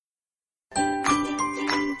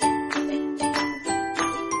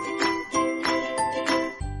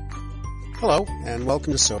Hello, and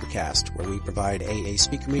welcome to Sobercast, where we provide AA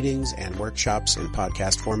speaker meetings and workshops in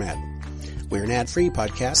podcast format. We're an ad-free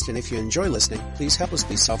podcast, and if you enjoy listening, please help us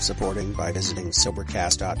be self-supporting by visiting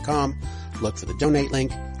Sobercast.com, look for the donate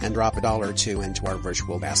link, and drop $1 or $2 into our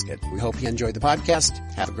virtual basket. We hope you enjoy the podcast.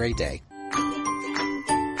 Have a great day.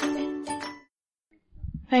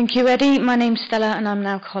 Thank you, Eddie. My name's Stella, and I'm an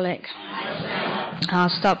alcoholic. I'll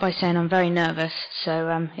start by saying I'm very nervous,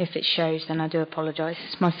 so if it shows, then I do apologise.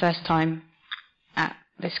 It's my first time at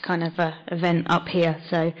this kind of event up here,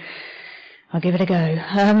 so I'll give it a go.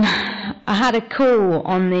 I had a call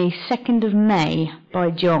on the 2nd of May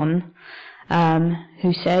by John,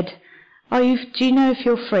 who said, do you know if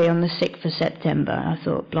you're free on the 6th of September? I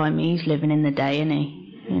thought, blimey, he's living in the day, isn't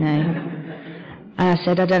he? You know. And I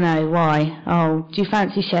said, I don't know, why? Oh, do you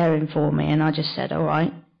fancy sharing for me? And I just said, all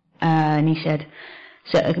right. And he said,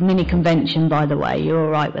 it's a mini convention, by the way, you're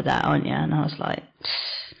all right with that, aren't you? And I was like,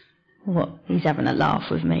 what? He's having a laugh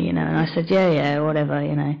with me, you know. And I said, yeah, whatever,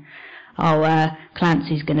 you know. Oh,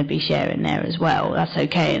 Clancy's going to be sharing there as well. That's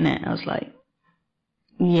okay, isn't it? I was like,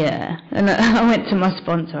 yeah. And I went to my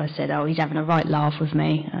sponsor. I said, oh, he's having a right laugh with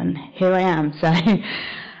me. And here I am. So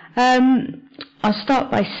I'll start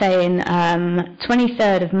by saying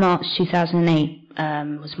 23rd of March 2008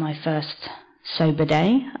 was my first sober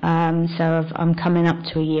day. So I'm coming up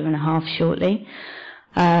to a year and a half shortly.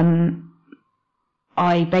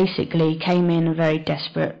 I basically came in a very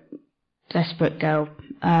desperate girl.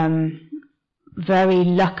 Very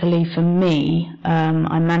luckily for me,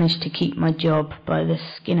 I managed to keep my job by the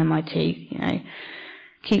skin of my teeth, you know,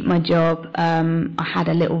 keep my job. I had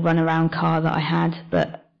a little runaround car that I had,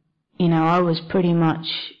 but, you know, I was pretty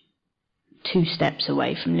much 2 steps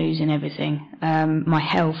away from losing everything. My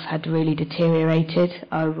health had really deteriorated.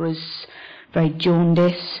 I was very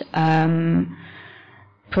jaundiced,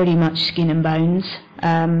 pretty much skin and bones.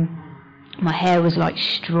 My hair was like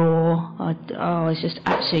straw. I was just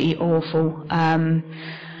absolutely awful. I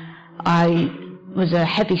was a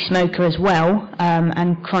heavy smoker as well,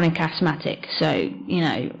 and chronic asthmatic. So, you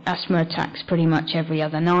know, asthma attacks pretty much every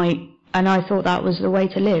other night. And I thought that was the way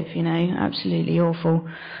to live, you know, absolutely awful.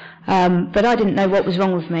 But I didn't know what was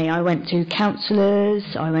wrong with me. I went to counsellors,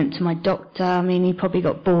 I went to my doctor. I mean, he probably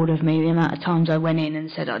got bored of me the amount of times I went in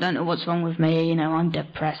and said, I don't know what's wrong with me, you know, I'm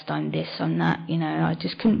depressed, I'm this, I'm that, you know, I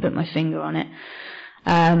just couldn't put my finger on it.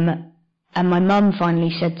 And my mum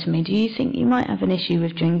finally said to me, do you think you might have an issue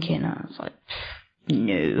with drinking? I was like,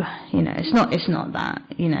 no, you know, it's not that,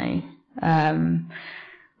 you know.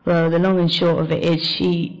 Well, the long and short of it is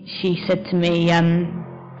she said to me,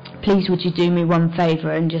 please would you do me one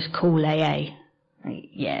favour and just call AA?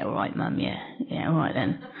 Yeah, all right, Mum, yeah, all right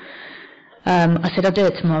then. I said, I'll do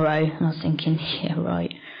it tomorrow. And I was thinking, yeah,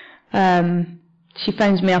 right. She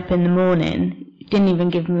phones me up in the morning, didn't even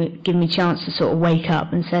give me a chance to sort of wake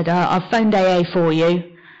up, and said, I've phoned AA for you.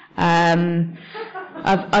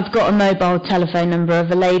 I've got a mobile telephone number of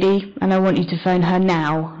a lady, and I want you to phone her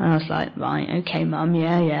now. And I was like, right, okay, Mum,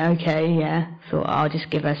 yeah, okay, yeah. Thought I'll just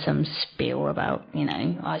give her some spiel about, you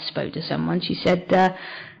know, I spoke to someone. She said, I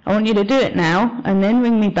want you to do it now, and then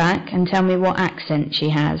ring me back and tell me what accent she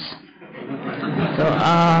has. I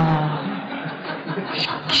thought,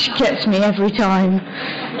 she gets me every time.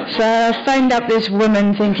 So I phoned up this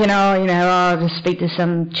woman thinking, you know, I'll just speak to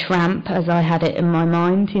some tramp, as I had it in my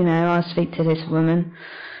mind, you know, I'll speak to this woman.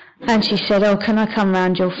 And she said, can I come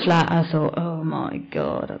round your flat? I thought, oh my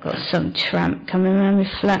God, I've got some tramp coming round my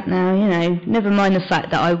flat now, you know. Never mind the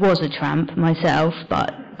fact that I was a tramp myself,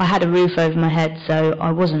 but I had a roof over my head, so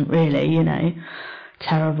I wasn't really, you know,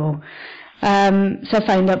 terrible. So I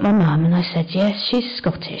phoned up my mum and I said, yes, she's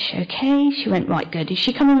Scottish, okay? She went, right, good. Is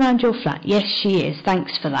she coming round your flat? Yes, she is.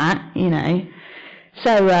 Thanks for that, you know.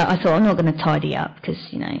 So I thought, I'm not going to tidy up because,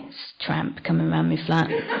 you know, it's a tramp coming round my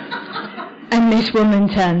flat. And this woman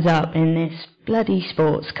turns up in this bloody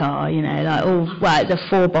sports car, you know, like, it's a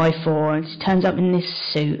 4x4, and she turns up in this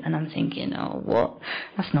suit, and I'm thinking, what?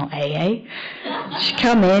 That's not AA. She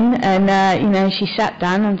come in and, you know, she sat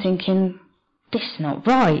down, I'm thinking, this is not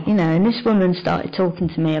right, you know, and this woman started talking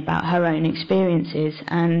to me about her own experiences,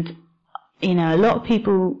 and, you know, a lot of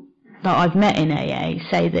people that I've met in AA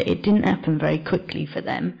say that it didn't happen very quickly for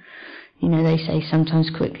them. You know, they say sometimes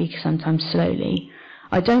quickly, sometimes slowly.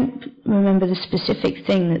 I don't remember the specific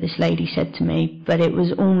thing that this lady said to me, but it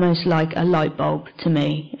was almost like a light bulb to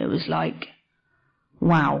me. It was like,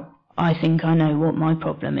 wow, I think I know what my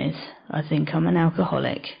problem is. I think I'm an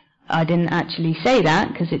alcoholic. I didn't actually say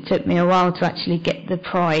that because it took me a while to actually get the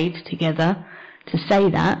pride together to say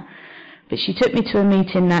that. But she took me to a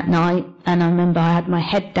meeting that night, and I remember I had my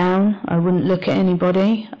head down. I wouldn't look at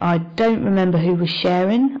anybody. I don't remember who was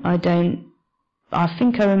sharing. I don't I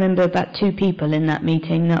think I remember about 2 people in that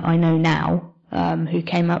meeting that I know now, who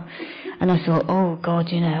came up, and I thought, oh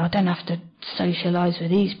God, I don't have to socialise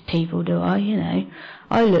with these people, do I?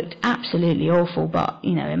 I looked absolutely awful, but,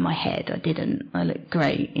 in my head I didn't. I looked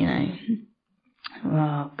great,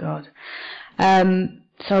 Oh God.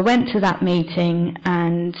 So I went to that meeting,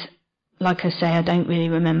 and like I say, I don't really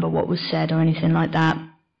remember what was said or anything like that,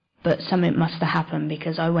 but something must have happened,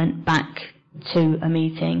 because I went back to a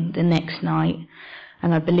meeting the next night,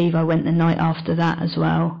 and I believe I went the night after that as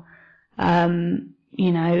well. And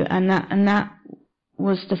that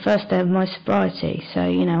was the first day of my sobriety. So,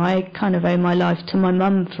 I kind of owe my life to my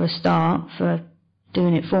mum for a start, for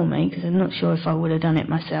doing it for me, because I'm not sure if I would have done it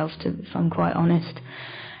myself, if I'm quite honest.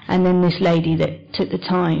 And then this lady that took the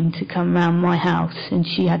time to come round my house, and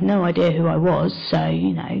she had no idea who I was, so,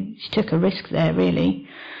 she took a risk there, really.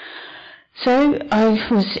 So I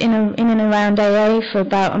was in and around AA for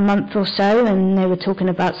about a month or so, and they were talking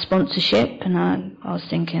about sponsorship, and I was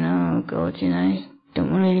thinking, oh God,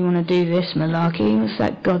 don't really want to do this malarkey. What's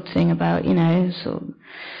that God thing about, sort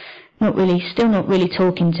of still not really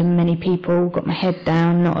talking to many people, got my head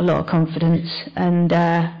down, not a lot of confidence, and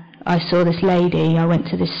I saw this lady. I went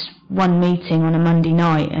to this one meeting on a Monday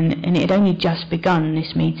night, and it had only just begun,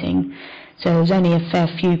 this meeting, so there was only a fair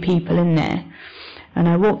few people in there. And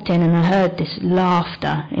I walked in and I heard this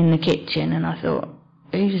laughter in the kitchen, and I thought,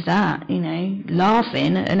 who's that,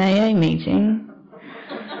 laughing at an AA meeting?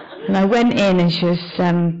 And I went in, and she was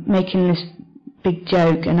making this big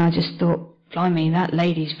joke, and I just thought, blimey, that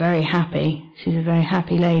lady's very happy. She's a very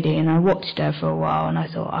happy lady. And I watched her for a while, and I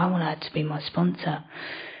thought, I want her to be my sponsor.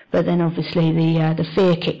 But then obviously the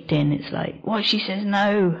fear kicked in. It's like, what if she says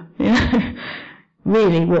no?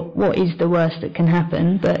 Really, what is the worst that can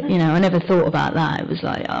happen? But, I never thought about that. It was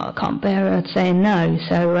like, I can't bear her saying no.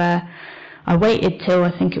 So I waited till,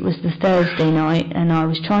 I think it was the Thursday night, and I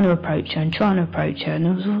was trying to approach her, and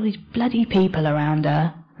there was all these bloody people around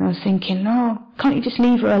her. And I was thinking, can't you just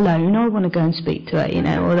leave her alone? I want to go and speak to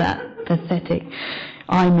her, all that pathetic,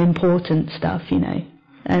 I'm important stuff,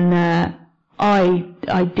 And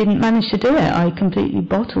I didn't manage to do it. I completely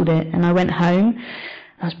bottled it, and I went home.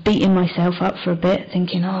 I was beating myself up for a bit,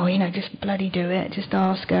 thinking, just bloody do it, just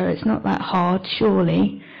ask her, it's not that hard,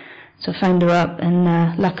 surely. So I phoned her up, and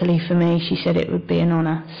luckily for me, she said it would be an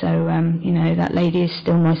honour. So, that lady is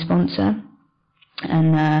still my sponsor,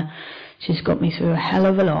 and she's got me through a hell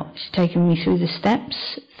of a lot. She's taken me through the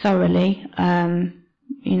steps thoroughly, and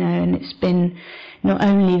it's been not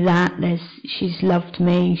only that, she's loved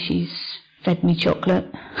me, she's fed me chocolate.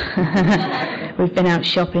 We've been out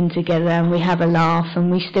shopping together, and we have a laugh, and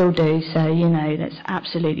we still do, so, that's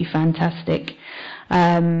absolutely fantastic.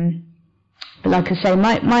 But like I say,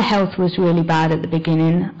 my health was really bad at the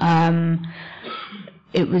beginning. I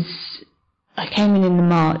came in the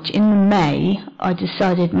March. In the May, I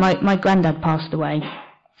decided, my granddad passed away,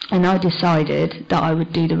 and I decided that I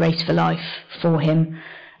would do the Race for Life for him.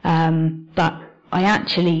 But I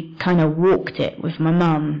actually kind of walked it with my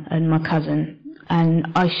mum and my cousin, and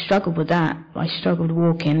I struggled with that. I struggled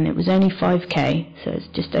walking. It was only 5k, so it's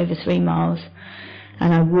just over 3 miles,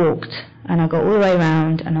 and I walked, and I got all the way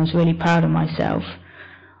around, and I was really proud of myself.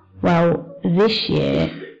 Well, this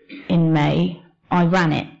year, in May, I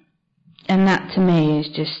ran it, and that to me is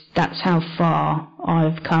that's how far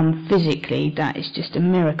I've come physically. That is just a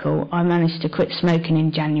miracle. I managed to quit smoking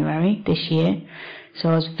in January this year, so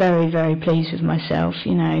I was very, very pleased with myself.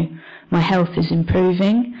 My health is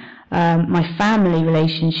improving. My family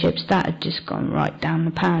relationships, that had just gone right down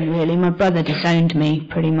the pan, really. My brother disowned me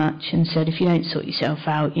pretty much and said, if you don't sort yourself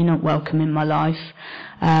out, you're not welcome in my life.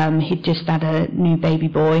 He'd just had a new baby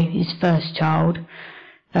boy, his first child.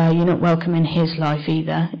 You're not welcome in his life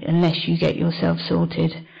either, unless you get yourself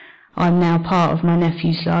sorted. I'm now part of my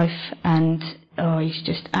nephew's life, and he's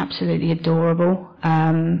just absolutely adorable.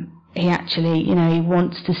 He actually, he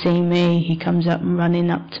wants to see me. He comes up and running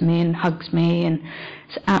up to me and hugs me, and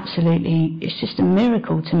it's just a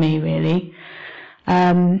miracle to me, really.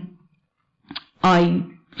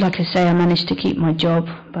 Like I say, I managed to keep my job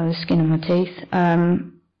by the skin of my teeth,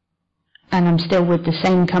 and I'm still with the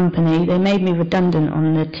same company. They made me redundant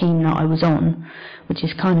on the team that I was on, which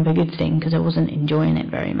is kind of a good thing, because I wasn't enjoying it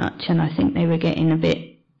very much, and I think they were getting a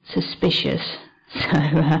bit suspicious.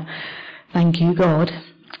 So, thank you, God.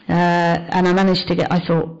 And I managed to I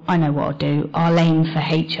thought, I know what I'll do. I'll aim for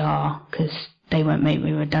HR, because they won't make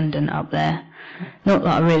me redundant up there. Not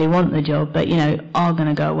that I really want the job, but, I'm going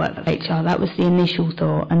to go work for HR. That was the initial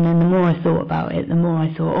thought. And then the more I thought about it, the more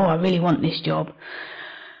I thought, I really want this job.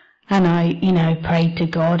 And I, prayed to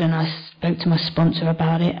God, and I spoke to my sponsor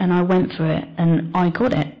about it, and I went for it, and I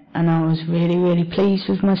got it. and I was really, really pleased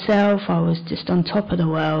with myself. I was just on top of the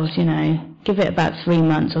world, you know. Give it about 3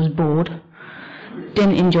 months, I was bored.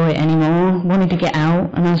 Didn't enjoy it anymore, wanted to get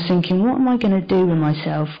out, and I was thinking, what am I going to do with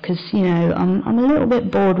myself? Because, you know, I'm a little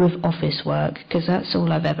bit bored with office work, because that's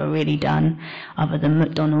all I've ever really done, other than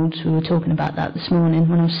McDonald's. We were talking about that this morning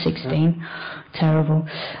when I was 16. Terrible.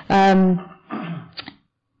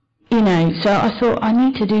 You know, so I thought I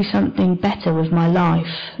need to do something better with my life.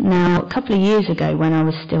 Now, a couple of years ago when I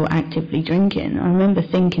was still actively drinking, I remember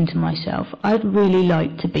thinking to myself, I'd really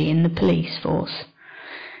like to be in the police force.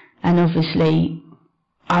 And obviously,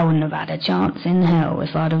 I wouldn't have had a chance in hell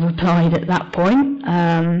if I'd have applied at that point.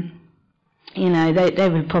 You know, they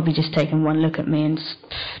would have probably just taken one look at me and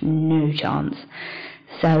no chance.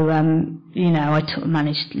 So, you know, I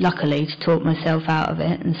managed, luckily, to talk myself out of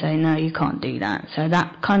it and say, no, you can't do that. So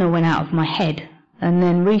that kind of went out of my head. And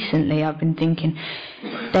then recently I've been thinking,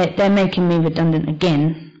 they're making me redundant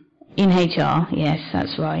again in HR. Yes,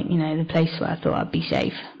 that's right. You know, the place where I thought I'd be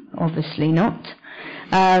safe. Obviously not.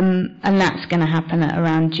 And that's going to happen at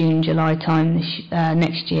around June, July time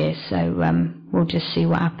next year. So we'll just see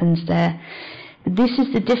what happens there. But this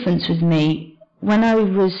is the difference with me. When I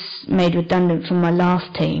was made redundant from my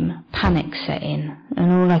last team, panic set in,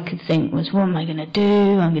 and all I could think was, what am I going to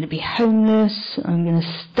do? I'm going to be homeless, I'm going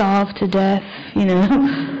to starve to death, you know,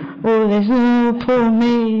 all this, oh, poor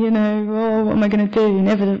me, you know, oh, what am I going to do?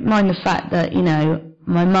 Never mind the fact that, you know,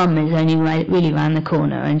 my mum is only really round the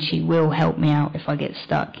corner, and she will help me out if I get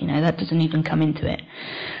stuck, you know, that doesn't even come into it.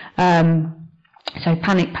 So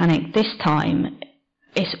panic. This time,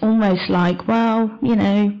 it's almost like, well, you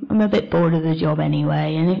know, I'm a bit bored of the job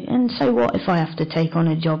anyway, and so what if I have to take on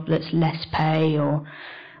a job that's less pay or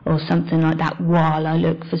something like that while I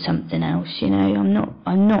look for something else, you know.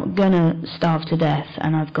 I'm not gonna starve to death,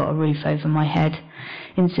 and I've got a roof over my head.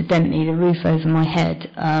 Incidentally, the roof over my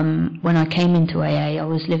head, when I came into AA, I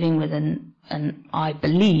was living with I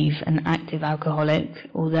believe, an active alcoholic,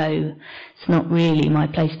 although it's not really my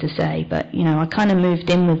place to say, but, you know, I kind of moved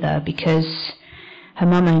in with her because her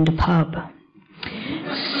mum owned a pub.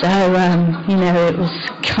 So, you know, it was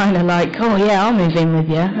kind of like, oh yeah, I'll move in with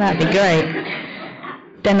you, that'd be great.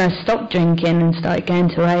 Then I stopped drinking and started going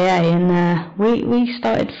to AA, and we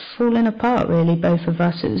started falling apart, really, both of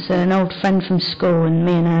us. It was an old friend from school, and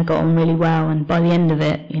me and her got on really well, and by the end of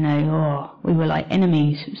it, you know, we were like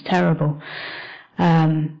enemies. It was terrible.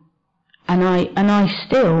 And I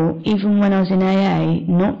still, even when I was in AA,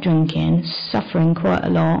 not drinking, suffering quite a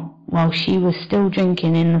lot, while she was still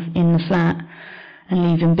drinking in the flat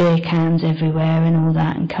and leaving beer cans everywhere and all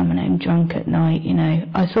that, and coming home drunk at night, you know,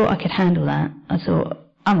 I thought I could handle that. I thought,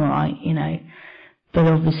 I'm alright, you know, but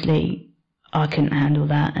obviously I couldn't handle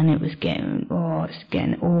that, and it was getting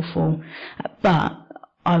awful. But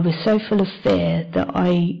I was so full of fear that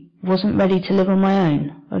I wasn't ready to live on my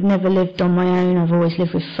own. I've never lived on my own. I've always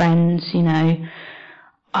lived with friends, you know.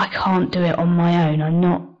 I can't do it on my own. I'm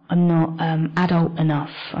not adult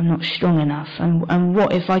enough. I'm not strong enough. And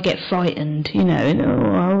what if I get frightened, you know, and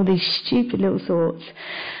all these stupid little thoughts.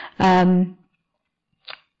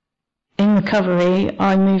 In recovery,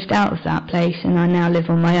 I moved out of that place, and I now live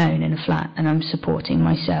on my own in a flat, and I'm supporting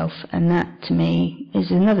myself, and that to me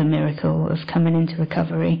is another miracle of coming into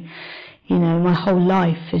recovery. You know, my whole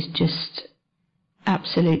life is just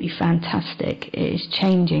absolutely fantastic. It is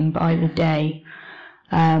changing by the day.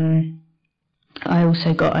 I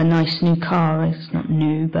also got a nice new car. It's not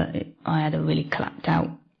new, but I had a really clapped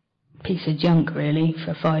out piece of junk, really,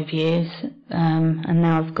 for 5 years, and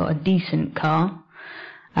now I've got a decent car.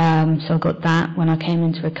 So I got that when I came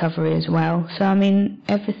into recovery as well. So, I mean,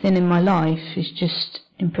 everything in my life is just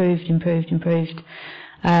improved.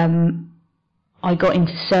 I got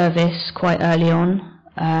into service quite early on,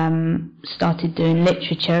 started doing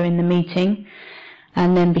literature in the meeting,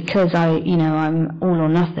 and then because I'm all or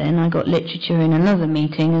nothing, I got literature in another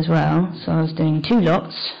meeting as well, so I was doing 2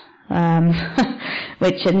 lots,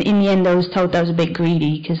 which in the end I was told that was a bit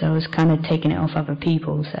greedy because I was kind of taking it off other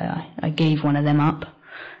people, so I gave one of them up.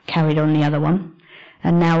 Carried on the other one,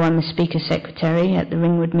 and now I'm a speaker secretary at the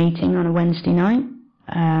Ringwood meeting on a Wednesday night.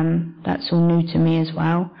 That's all new to me as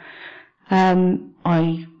well.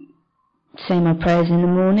 I say my prayers in the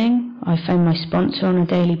morning. I phone my sponsor on a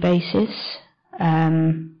daily basis,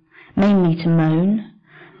 mainly to moan,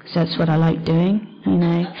 because that's what I like doing. You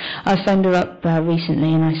know, I phoned her up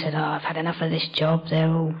recently, and I said, I've had enough of this job. They're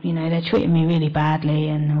all, you know, they're treating me really badly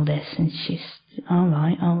and all this, and she's all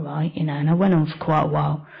right, you know, and I went on for quite a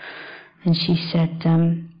while, and she said,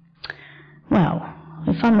 well,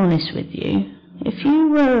 if I'm honest with you, if you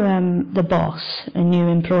were the boss and you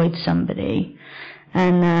employed somebody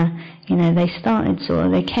And, they started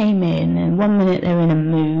they came in, and one minute they're in a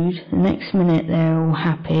mood, the next minute they're all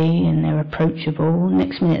happy and they're approachable,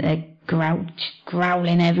 next minute they're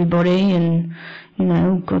growling everybody and,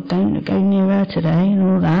 God, don't go near her today and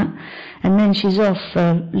all that. And then she's off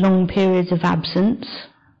for long periods of absence.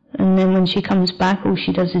 And then when she comes back, all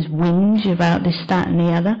she does is whinge about this, that and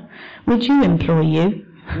the other. Would you employ you?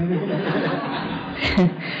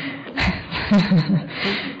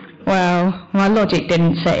 Well, my logic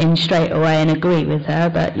didn't set in straight away and agree with her,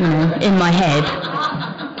 but, in my head.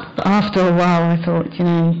 But after a while I thought,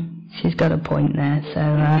 she's got a point there. So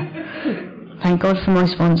thank God for my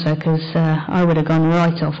sponsor, because I would have gone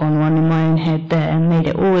right off on one in my own head there and made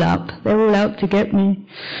it all up. They're all out to get me.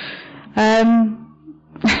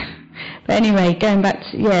 But anyway, going back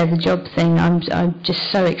to the job thing, I'm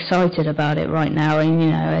just so excited about it right now.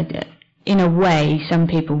 And in a way, some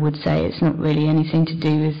people would say it's not really anything to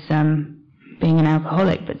do with being an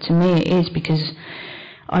alcoholic, but to me it is, because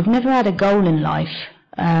I've never had a goal in life.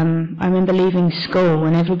 I remember leaving school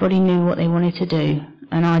and everybody knew what they wanted to do,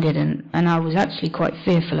 and I didn't, and I was actually quite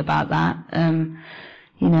fearful about that.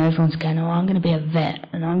 Everyone's going, I'm going to be a vet,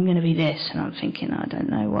 and I'm going to be this, and I'm thinking, I don't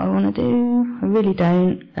know what I want to do, I really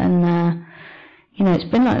don't. And it's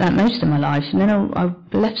been like that most of my life. And then I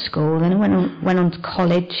left school, then I went on to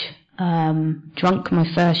college, drunk my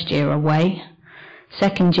first year away.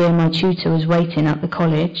 Second year my tutor was waiting at the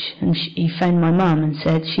college, and he phoned my mum and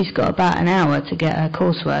said she's got about an hour to get her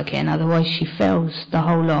coursework in, otherwise she fails the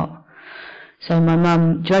whole lot. So my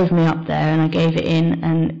mum drove me up there and I gave it in,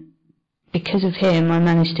 and because of him I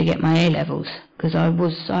managed to get my A-levels, because I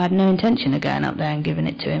had no intention of going up there and giving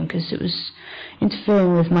it to him, because it was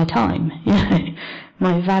interfering with my time,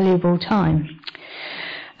 my valuable time.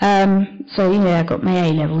 I got my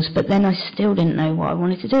A-levels, but then I still didn't know what I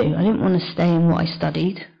wanted to do. I didn't want to stay in what I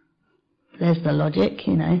studied. There's the logic,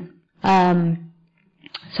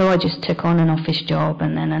 So I just took on an office job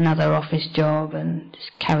and then another office job and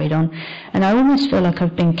just carried on. And I almost feel like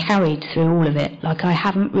I've been carried through all of it, like I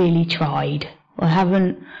haven't really tried. I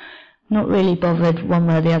haven't not really bothered one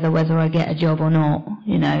way or the other whether I get a job or not.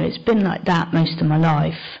 It's been like that most of my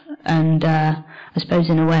life. And I suppose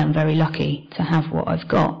in a way I'm very lucky to have what I've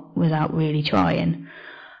got without really trying.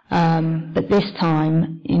 But this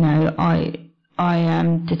time, I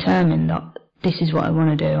am determined that this is what I want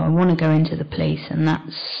to do. I want to go into the police, and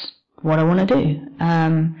that's what I want to do. I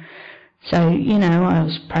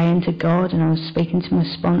was praying to God, and I was speaking to my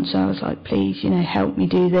sponsor. I was like, please, help me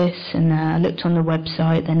do this. And I looked on the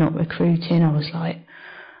website, they're not recruiting. I was like,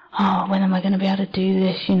 when am I going to be able to do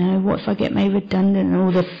this? What if I get made redundant? And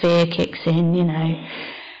all the fear kicks in,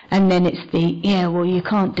 And then it's you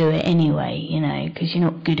can't do it anyway, because you're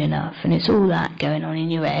not good enough. And it's all that going on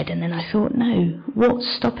in your head. And then I thought, no, what's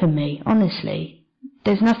stopping me? Honestly,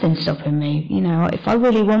 there's nothing stopping me. If I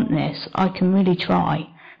really want this, I can really try.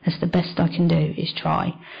 That's the best I can do, is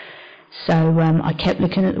try. So I kept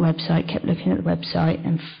looking at the website,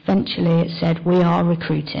 and eventually it said, we are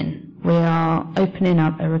recruiting. We are opening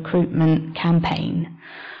up a recruitment campaign.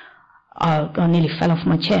 I nearly fell off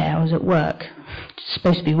my chair. I was at work,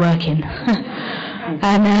 supposed to be working.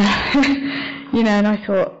 And, and I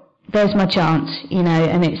thought, there's my chance,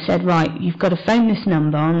 and it said, right, you've got to phone this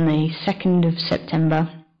number on the 2nd of September,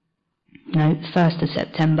 1st of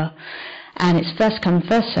September, and it's first come,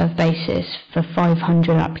 first served basis for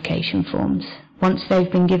 500 application forms. Once they've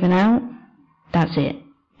been given out, that's it,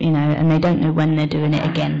 and they don't know when they're doing it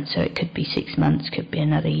again, so it could be 6 months, could be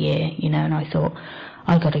another year, and I thought,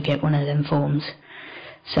 I've got to get one of them forms.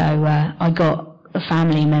 So I got a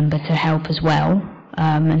family member to help as well,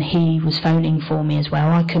 and he was phoning for me as well.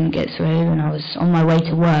 I couldn't get through, and I was on my way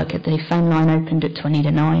to work. The phone line opened at 20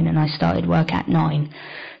 to 9, and I started work at 9.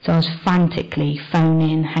 So I was frantically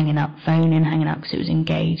phoning, hanging up, because it was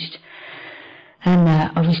engaged. And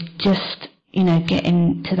I was just,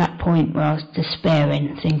 getting to that point where I was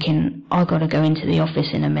despairing, thinking, I've got to go into the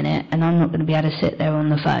office in a minute, and I'm not going to be able to sit there on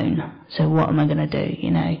the phone. So what am I going to do,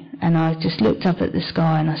 And I just looked up at the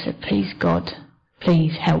sky and I said, please, God,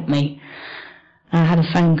 please help me. And I had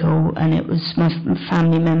a phone call, and it was my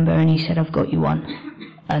family member, and he said, I've got you one.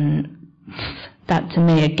 And that to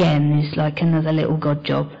me again is like another little God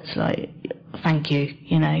job. It's like, thank you,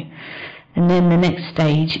 And then the next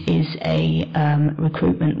stage is a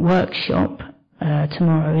recruitment workshop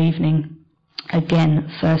tomorrow evening.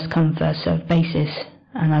 Again, first come, first served basis,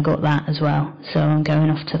 and I got that as well. So I'm going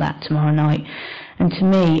off to that tomorrow night. And to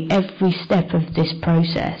me, every step of this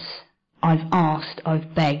process, I've asked,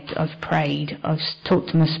 I've begged, I've prayed, I've talked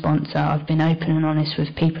to my sponsor, I've been open and honest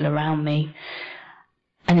with people around me.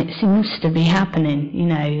 it seems to be happening, you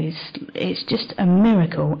know. It's just a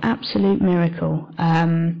miracle, absolute miracle.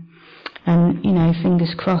 And, you know,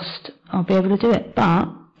 fingers crossed I'll be able to do it. But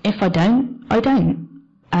if I don't, I don't.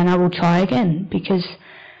 And I will try again, because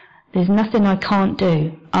there's nothing I can't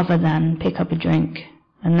do other than pick up a drink.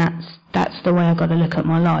 And that's the way I've got to look at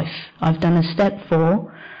my life. I've done a step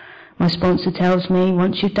 4. My sponsor tells me,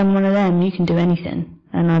 once you've done one of them, you can do anything.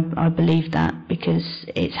 And I believe that, because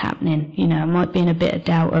it's happening. You know, I might be in a bit of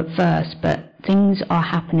doubt at first, but things are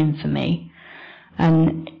happening for me.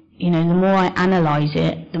 And, you know, the more I analyse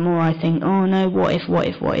it, the more I think, oh no, what if,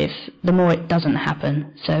 the more it doesn't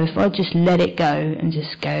happen. So if I just let it go and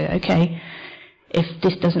just go, okay, if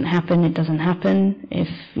this doesn't happen, it doesn't happen. If,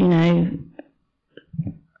 you know,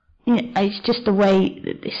 it's just the way,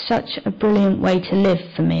 it's such a brilliant way to live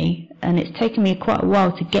for me. And it's taken me quite a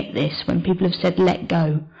while to get this. When people have said, let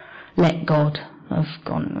go, let God, I've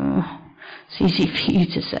gone, oh, it's easy for you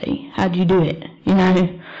to say. How do you do it? You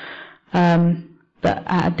know? But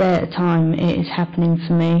at a day at a time, it is happening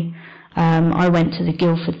for me. I went to the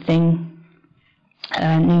Guildford thing,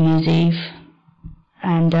 New Year's Eve,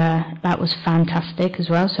 and that was fantastic as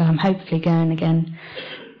well. So I'm hopefully going again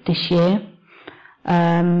this year.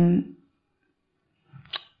 What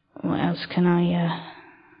else can I?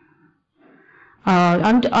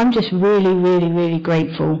 I'm just really, really, really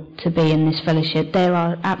grateful to be in this fellowship. There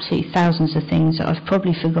are absolutely thousands of things that I've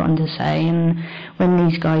probably forgotten to say, and when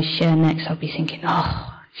these guys share next, I'll be thinking, oh,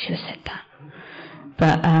 I should have said that.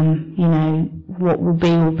 But, you know, what will be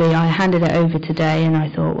will be. I handed it over today, and I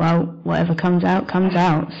thought, well, whatever comes out, comes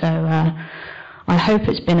out. So I hope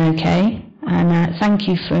it's been okay, and thank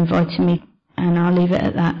you for inviting me, and I'll leave it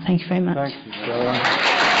at that. Thank you very much. Thank you, Stella.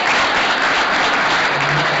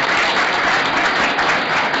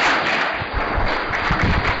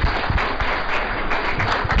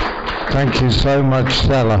 Thank you so much,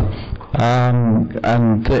 Stella.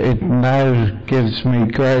 And it now gives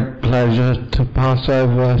me great pleasure to pass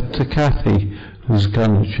over to Kathy, who's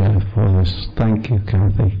going to share for us. Thank you,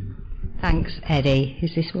 Kathy. Thanks, Eddie.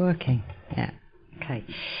 Is this working? Yeah. Okay.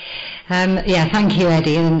 Yeah, thank you,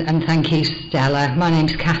 Eddie, and thank you, Stella. My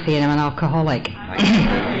name's Kathy, and I'm an alcoholic.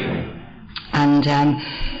 And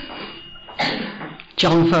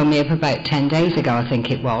John phoned me up about 10 days ago, I think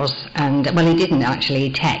it was, and, well, he didn't actually.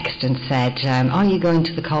 He texted and said, are you going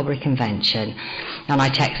to the Colbury Convention? And I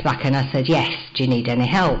text back and I said, yes, do you need any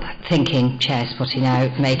help? Thinking, chairs putting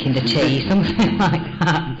out, making the tea, something like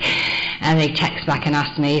that. And he texted back and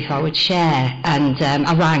asked me if I would share, and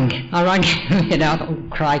I rang, you know, oh,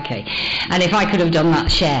 crikey. And if I could have done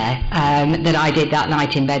that share that I did that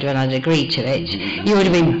night in bed when I'd agreed to it, you would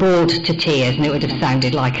have been bored to tears, and it would have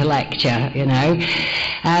sounded like a lecture, you know.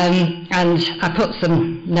 And I put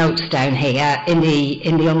some notes down here. In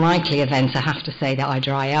the unlikely event, I have to say that I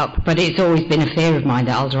dry up, but it's always been a fear of mine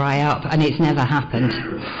that I'll dry up, and it's never happened.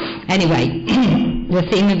 Anyway, the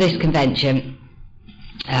theme of this convention,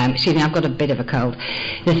 excuse me, I've got a bit of a cold.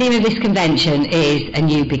 The theme of this convention is a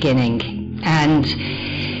new beginning, and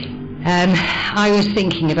I was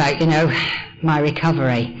thinking about, you know, my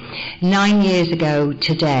recovery. 9 years ago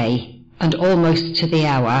today, and almost to the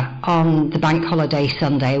hour, on the bank holiday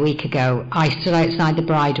Sunday a week ago, I stood outside the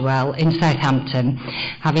Bridewell in Southampton,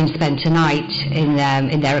 having spent a night in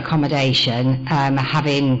their accommodation,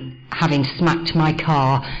 having smacked my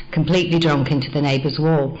car completely drunk into the neighbour's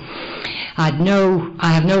wall. I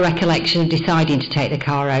have no recollection of deciding to take the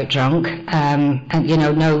car out drunk, and you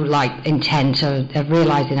know, no like intent of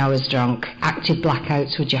realising I was drunk. Active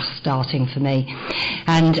blackouts were just starting for me,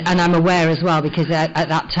 and I'm aware as well, because at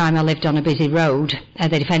that time I lived on a busy road,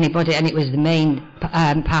 that if anybody, and it was the main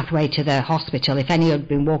pathway to the hospital, if any had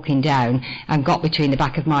been walking down and got between the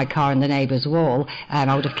back of my car and the neighbour's wall,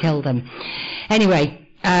 I would have killed them. Anyway,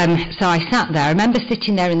 so I sat there. I remember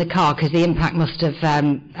sitting there in the car, because the impact must have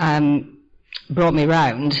brought me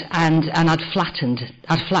round, and I'd flattened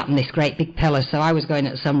this great big pillar, so I was going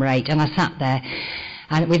at some rate, and I sat there,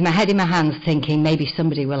 and with my head in my hands thinking, maybe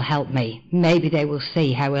somebody will help me, maybe they will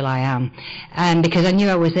see how ill I am, because I knew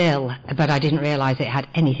I was ill, but I didn't realise it had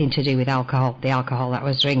anything to do with alcohol, the alcohol that I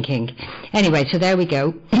was drinking. Anyway, so there we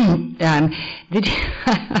go.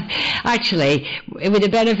 Actually, with the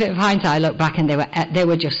benefit of hindsight, I look back and they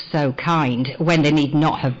were just so kind, when they need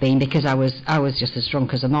not have been, because I was just as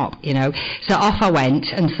drunk as a mop, you know. So off I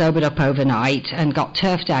went and sobered up overnight and got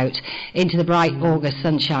turfed out into the bright August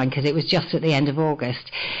sunshine, because it was just at the end of August.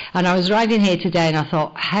 honest. And I was driving here today and I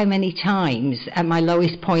thought, how many times at my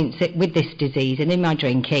lowest points with this disease and in my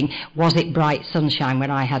drinking, was it bright sunshine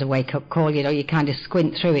when I had a wake-up call? You know, you kind of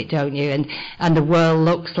squint through it, don't you? And the world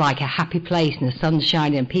looks like a happy place and the sun's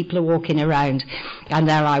shining and people are walking around. And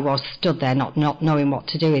there I was, stood there not knowing what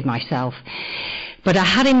to do with myself. But I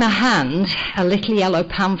had in my hand a little yellow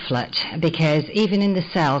pamphlet, because even in the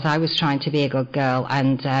cells I was trying to be a good girl,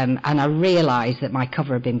 and I realised that my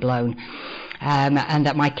cover had been blown, and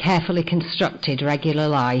that my carefully constructed regular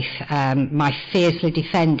life, my fiercely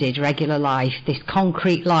defended regular life, this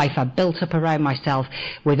concrete life I built up around myself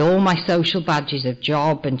with all my social badges of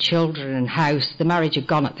job and children and house, the marriage had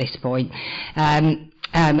gone at this point,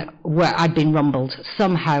 where I'd been rumbled.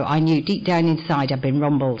 Somehow I knew deep down inside I'd been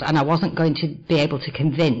rumbled, and I wasn't going to be able to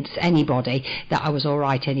convince anybody that I was all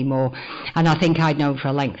right anymore. And I think I'd known for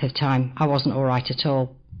a length of time I wasn't all right at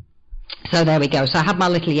all. So there we go. So I had my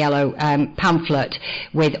little yellow pamphlet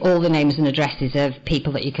with all the names and addresses of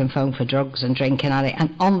people that you can phone for drugs and drink and addict,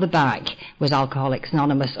 and on the back was Alcoholics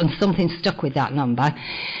Anonymous, and something stuck with that number.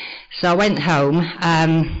 So I went home,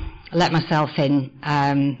 let myself in.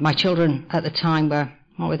 My children at the time were,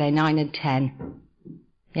 what were they, 9 and 10?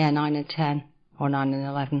 Yeah, 9 and 10, or 9 and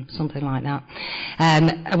 11, something like that.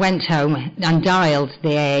 I went home and dialed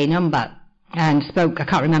the AA number and spoke. I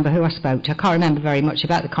can't remember who I spoke to. I can't remember very much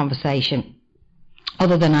about the conversation,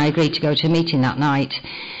 other than I agreed to go to a meeting that night.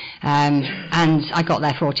 And I got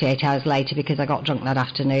there 48 hours later because I got drunk that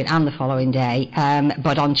afternoon and the following day.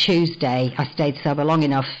 But on Tuesday, I stayed sober long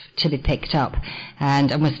enough to be picked up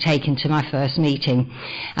and was taken to my first meeting.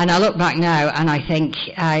 And I look back now and I think,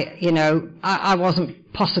 I wasn't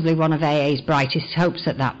possibly one of AA's brightest hopes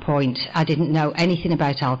at that point. I didn't know anything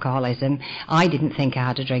about alcoholism. I didn't think I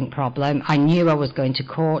had a drink problem. I knew I was going to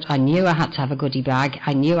court. I knew I had to have a goodie bag.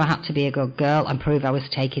 I knew I had to be a good girl and prove I was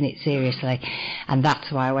taking it seriously. And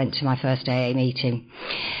that's why I went to my first AA meeting.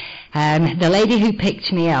 The lady who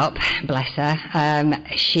picked me up, bless her,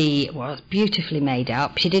 she was beautifully made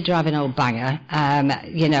up. She did drive an old banger,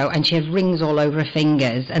 and she had rings all over her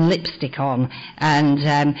fingers and lipstick on,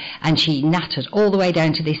 and she nattered all the way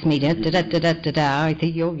down to this meeting. I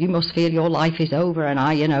think you must feel your life is over, and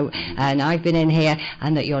and I've been in here,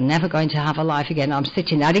 and that you're never going to have a life again. I'm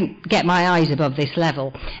sitting there. I didn't get my eyes above this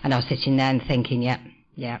level, and I was sitting there and thinking,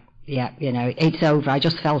 yeah, it's over. I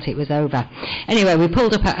just felt it was over. Anyway, we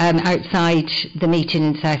pulled up outside the meeting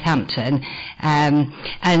in Southampton,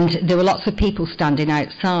 and there were lots of people standing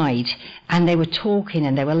outside, and they were talking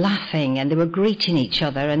and they were laughing and they were greeting each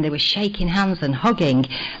other and they were shaking hands and hugging,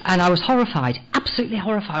 and I was horrified, absolutely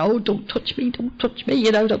horrified. Oh, don't touch me, don't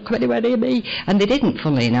come anywhere near me. And they didn't,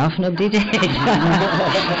 funnily enough, nobody did.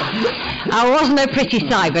 I wasn't a pretty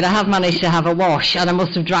sight, but I have managed to have a wash, and I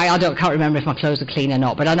must have dried. Can't remember if my clothes were clean or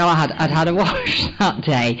not, but I know I'd had a wash that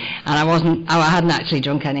day, and I hadn't actually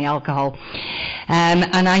drunk any alcohol.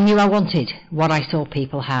 And I knew I wanted what I saw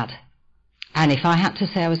people had. And if I had to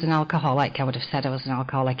say I was an alcoholic, I would have said I was an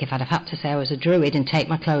alcoholic. If I'd have had to say I was a druid and take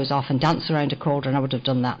my clothes off and dance around a cauldron, I would have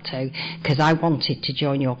done that too, because I wanted to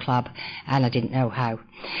join your club and I didn't know how.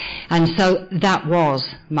 And so that was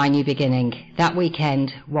my new beginning. That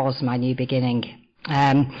weekend was my new beginning.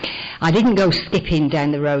 I didn't go skipping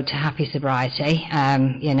down the road to happy sobriety.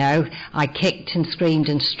 I kicked and screamed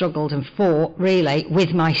and struggled and fought really with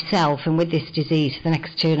myself and with this disease for the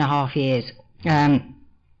next 2.5 years.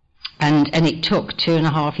 And it took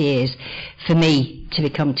 2.5 years for me to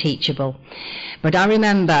become teachable. But I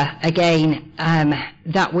remember again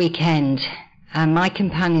that weekend, and my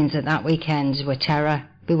companions at that weekend were terror,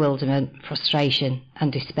 bewilderment, frustration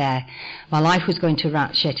and despair. My life was going to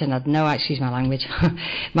rat shit, and I'd excuse my language,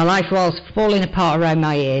 my life was falling apart around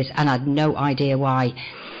my ears, and I'd no idea why.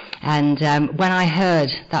 And when I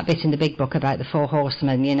heard that bit in the big book about the 4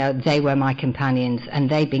 horsemen, they were my companions, and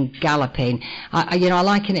they'd been galloping. I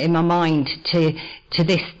liken it in my mind to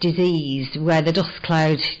this disease where the dust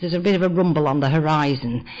cloud, there's a bit of a rumble on the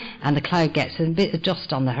horizon, and the cloud gets a bit of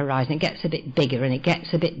dust on the horizon. It gets a bit bigger, and it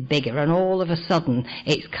gets a bit bigger, and all of a sudden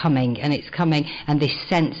it's coming, and this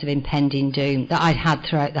sense of impending doom that I'd had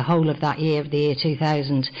throughout the whole of that year, the year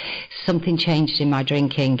 2000, something changed in my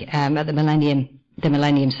drinking at the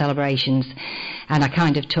Millennium celebrations, and I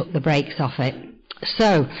kind of took the brakes off it.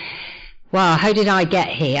 So, how did I get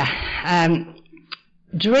here?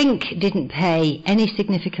 Drink didn't play any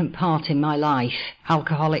significant part in my life,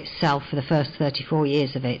 alcohol itself, for the first 34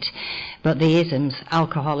 years of it. But the isms,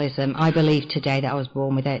 alcoholism, I believe today that I was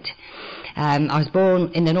born with it. I was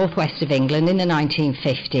born in the northwest of England in the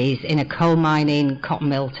 1950s in a coal mining cotton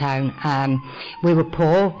mill town. We were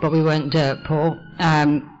poor, but we weren't dirt poor.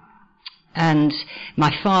 And my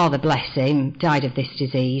father, bless him, died of this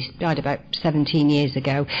disease, died about 17 years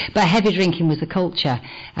ago. But heavy drinking was the culture.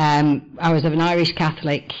 I was of an Irish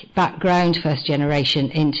Catholic background, first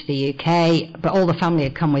generation into the UK, but all the family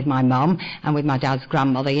had come with my mum and with my dad's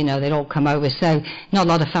grandmother, you know, they'd all come over, so not a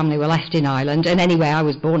lot of family were left in Ireland. And anyway, I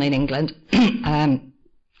was born in England.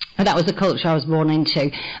 But that was the culture I was born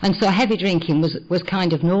into. And so heavy drinking was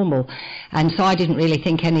kind of normal. And so I didn't really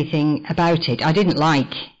think anything about it. I didn't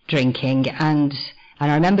like drinking, and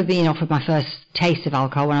I remember being offered my first taste of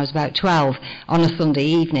alcohol when I was about 12 on a Sunday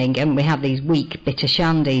evening, and we had these weak bitter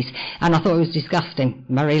shandies, and I thought it was disgusting.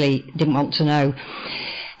 I really didn't want to know.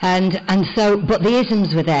 And so, but the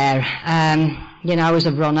isms were there. You know, I was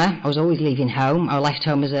a runner. I was always leaving home. I left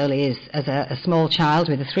home as early as a small child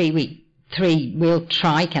with a three-wheel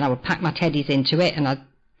trike, and I would pack my teddies into it, and I'd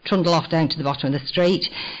trundle off down to the bottom of the street,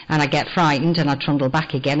 and I'd get frightened, and I'd trundle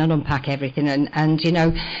back again and unpack everything, and you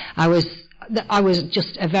know, I was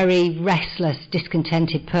just a very restless,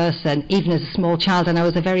 discontented person, even as a small child, and I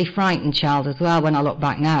was a very frightened child as well when I look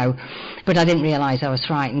back now. But I didn't realise I was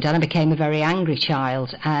frightened, and I became a very angry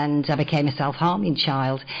child, and I became a self-harming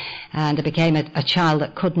child, and I became a child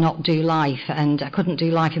that could not do life, and I couldn't do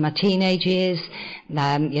life in my teenage years.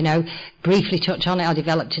 You know, briefly touch on it, I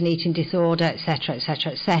developed an eating disorder, etc.,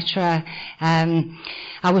 etc., etc.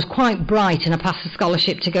 I was quite bright, and I passed a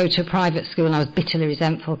scholarship to go to a private school, and I was bitterly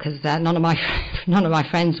resentful because none of my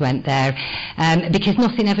friends went there, because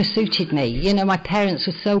nothing ever suited me. You know, my parents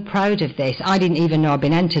were so proud of this. I didn't even know I'd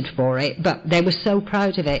been entered for it, but they were so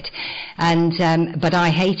proud of it, and but I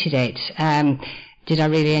hated it. Did I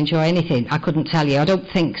really enjoy anything? I couldn't tell you. I don't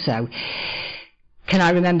think so. Can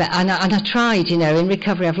I remember? And I tried, you know, in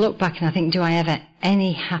recovery, I've looked back and I think, do I ever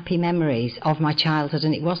any happy memories of my childhood?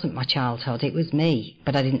 And it wasn't my childhood, it was me.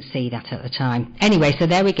 But I didn't see that at the time. Anyway, so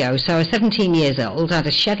there we go. So I was 17 years old. I had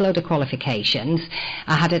a shed load of qualifications.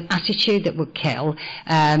 I had an attitude that would kill.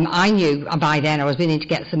 I knew by then I was beginning to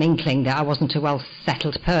get some inkling that I wasn't a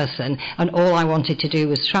well-settled person, and all I wanted to do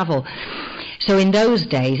was travel. So in those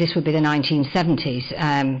days, this would be the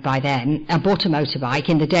 1970s, by then, I bought a motorbike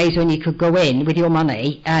in the days when you could go in with your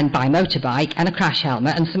money and buy a motorbike and a crash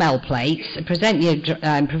helmet and some L plates, present your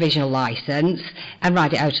provisional licence and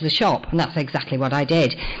ride it out to the shop. And that's exactly what I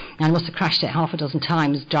did. And I must have crashed it half a dozen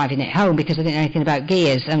times driving it home because I didn't know anything about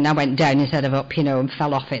gears, and I went down instead of up, you know, and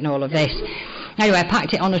fell off it and all of this. Anyway, I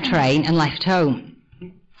packed it on a train and left home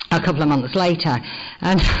a couple of months later,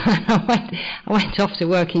 and I went off to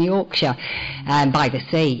work in Yorkshire, by the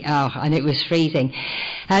sea, and it was freezing,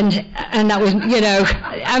 and that was, you know,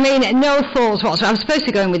 I mean, no thoughts whatsoever. I was supposed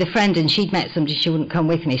to go in with a friend, and she'd met somebody, she wouldn't come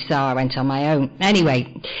with me, so I went on my own.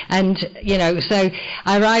 Anyway, and, you know, so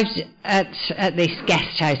I arrived at this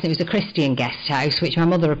guest house, and it was a Christian guest house, which my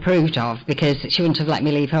mother approved of, because she wouldn't have let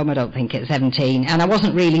me leave home, I don't think, at 17, and I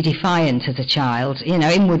wasn't really defiant as a child. You know,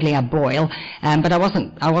 inwardly I'd boil, but I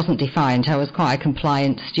wasn't defiant. I was quite a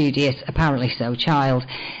compliant, studious, apparently so, child,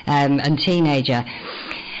 and teenager.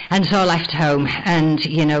 And so I left home, and,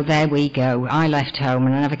 you know, there we go. I left home,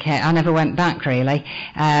 and I never went back, really.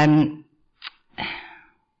 I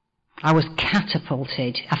was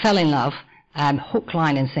catapulted. I fell in love. Hook,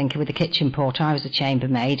 line and sinker with the kitchen porter. I was a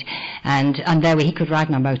chambermaid, and there he could ride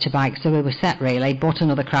my motorbike, so we were set, really. Bought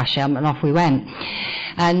another crash helmet, and off we went.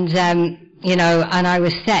 And you know, and I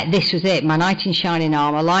was set. This was it, my knight in shining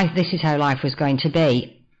armour. Life, this is how life was going to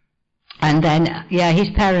be. And then, yeah, his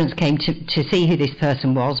parents came to see who this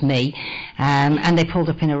person was, me, and they pulled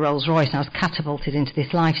up in a Rolls Royce, and I was catapulted into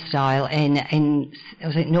this lifestyle in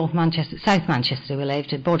was it North Manchester, South Manchester we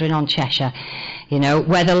lived, bordering on Cheshire, you know,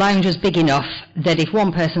 where the lounge was big enough that if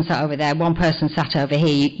one person sat over there, one person sat over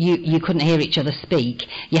here, you couldn't hear each other speak.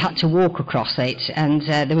 You had to walk across it, and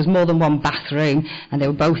there was more than one bathroom, and they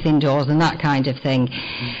were both indoors and that kind of thing.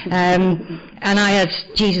 And I had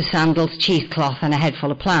Jesus sandals, cheesecloth, and a head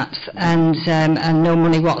full of plaits, and no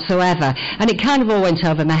money whatsoever. And it kind of all went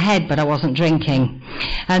over my head, but I wasn't drinking.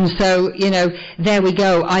 And so, you know, there we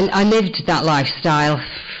go. I lived that lifestyle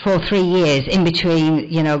for 3 years, in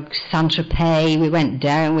between, you know, Saint-Tropez, we went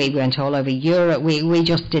down, we went all over Europe, we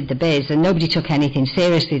just did the biz, and nobody took anything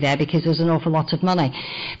seriously there because there was an awful lot of money.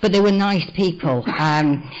 But they were nice people,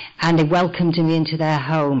 and they welcomed me into their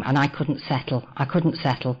home, and I couldn't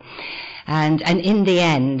settle. And in the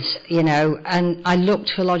end, you know, and I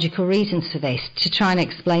looked for logical reasons for this, to try and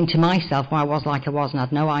explain to myself why I was like I was, and I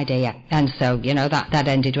had no idea. And so, you know, that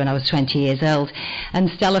ended when I was 20 years old.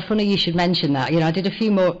 And Stella, funny you should mention that. You know, I did a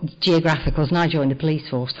few more geographicals and I joined the police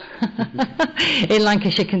force. In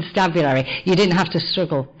Lancashire Constabulary. You didn't have to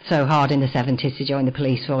struggle so hard in the 70s to join the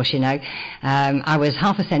police force, you know. I was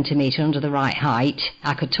half a centimetre under the right height.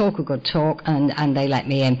 I could talk a good talk, and they let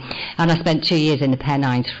me in. And I spent 2 years in the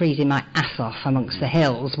Pennines, freezing my ass off amongst the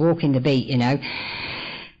hills, walking the beat, you know.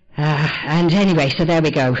 And anyway, so there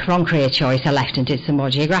we go. Wrong career choice. I left and did some more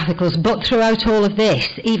geographicals. But throughout all of this,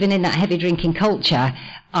 even in that heavy drinking culture,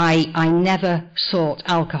 I never sought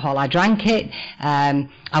alcohol. I drank it.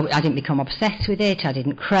 I didn't become obsessed with it. I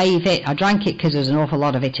didn't crave it. I drank it because there was an awful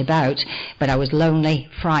lot of it about. But I was lonely,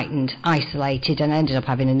 frightened, isolated, and ended up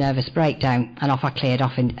having a nervous breakdown. And off I cleared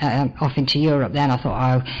off into Europe. Then I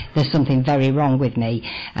thought, oh, there's something very wrong with me,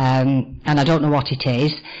 and I don't know what it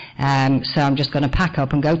is. So I'm just going to pack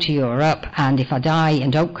up and go to Europe. And if I die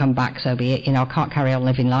and don't come back, so be it. You know, I can't carry on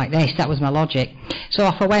living like this. That was my logic. So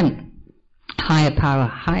off I went. Higher power,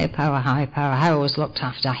 higher power, higher power. How I was looked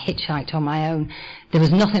after. I hitchhiked on my own. There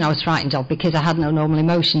was nothing I was frightened of because I had no normal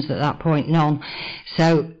emotions at that point, none.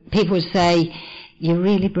 So people would say, you're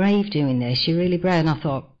really brave doing this, you're really brave. And I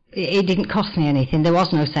thought, it didn't cost me anything. There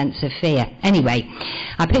was no sense of fear. Anyway,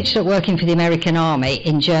 I pitched up working for the American Army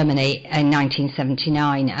in Germany in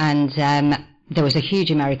 1979, and there was a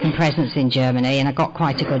huge American presence in Germany, and I got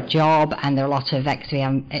quite a good job, and there were a lot of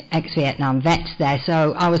ex-Vietnam vets there,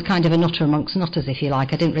 so I was kind of a nutter amongst nutters, if you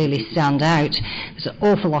like. I didn't really stand out. There's an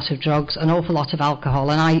awful lot of drugs, an awful lot of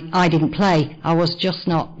alcohol, and I didn't play. I was just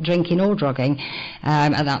not drinking or drugging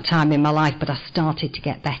at that time in my life, but I started to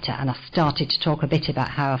get better, and I started to talk a bit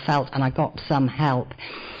about how I felt, and I got some help.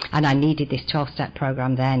 And I needed this 12-step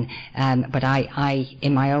program then, but I,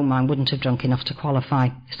 in my own mind, wouldn't have drunk enough to qualify.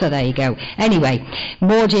 So there you go. Anyway,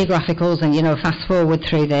 more geographicals, and, you know, fast forward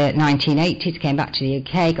through the 1980s, came back to the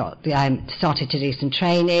UK, started to do some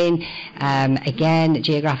training. Again,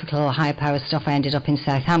 geographical, higher power stuff. I ended up in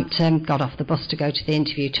Southampton, got off the bus to go to the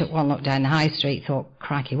interview, took one look down the high street, thought,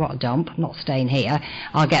 crikey, what a dump, I'm not staying here.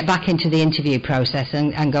 I'll get back into the interview process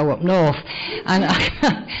and go up north. And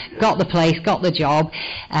I got the place, got the job,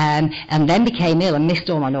 and then became ill and missed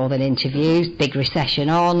all my northern interviews. Big recession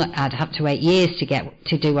on. I'd had to wait years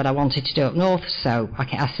to do what I wanted to do up north, so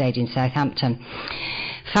I stayed in Southampton.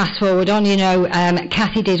 Fast forward on, you know,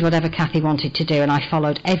 Kathy did whatever Kathy wanted to do, and I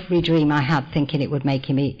followed every dream I had, thinking it would make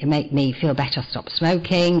me feel better. Stopped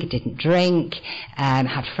smoking, didn't drink,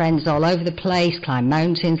 had friends all over the place, climbed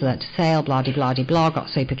mountains, learnt to sail, blah-de-blah-de-blah, got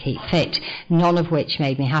super keep fit, none of which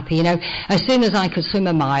made me happy. You know, as soon as I could swim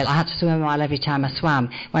a mile, I had to swim a mile every time I swam.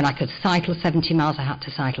 When I could cycle 70 miles, I had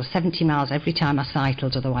to cycle 70 miles every time I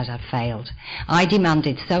cycled, otherwise I'd failed. I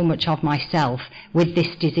demanded so much of myself with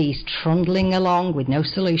this disease trundling along with no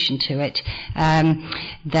solution to it,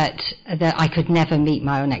 that I could never meet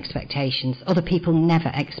my own expectations. Other people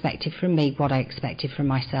never expected from me what I expected from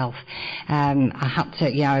myself. I had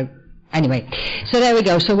to, you know. Anyway, so there we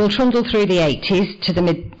go. So we'll trundle through the 80s to the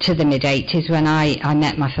mid 80s when I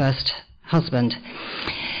met my first husband.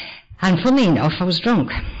 And funnily enough, I was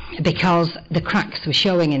drunk, because the cracks were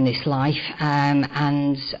showing in this life, and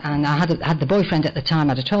I had the boyfriend at the time,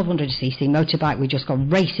 had a 1200cc motorbike. We just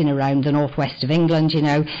got racing around the northwest of England, you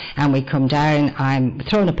know, and we come down. I'm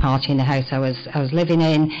throwing a party in the house I was living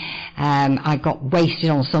in. I got wasted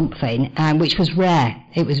on something, which was rare.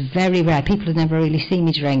 It was very rare. People had never really seen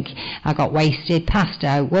me drink. I got wasted, passed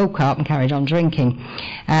out, woke up and carried on drinking,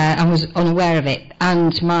 and was unaware of it.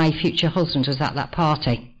 And my future husband was at that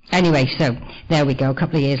party. Anyway, so there we go. A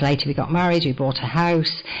couple of years later, we got married, we bought a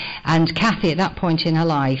house, and Kathy, at that point in her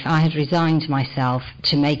life, I had resigned myself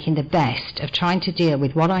to making the best of trying to deal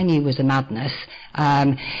with what I knew was a madness,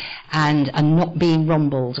 and not being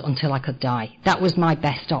rumbled until I could die. That was my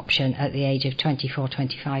best option at the age of 24,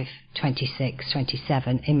 25, 26,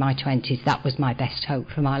 27, in my 20s. That was my best hope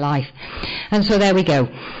for my life. And so there we go.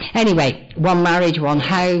 Anyway, one marriage, one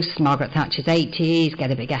house, Margaret Thatcher's 80s,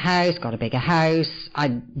 get a bigger house, got a bigger house. I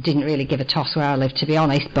didn't really give a toss where I lived, to be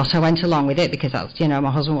honest, but I went along with it because that's, you know,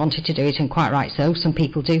 my husband wanted to do it, and quite right so. Some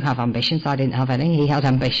people do have ambitions. I didn't have any. He had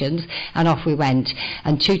ambitions, and off we went.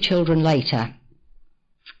 And 2 children later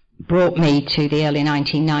brought me to the early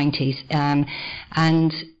 1990s,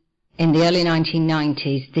 and in the early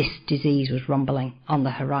 1990s, this disease was rumbling on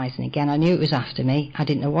the horizon again. I knew it was after me. I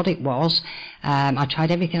didn't know what it was. I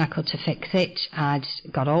tried everything I could to fix it. I'd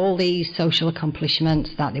got all these social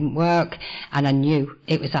accomplishments. That didn't work. And I knew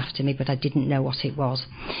it was after me, but I didn't know what it was.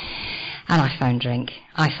 And I found drink.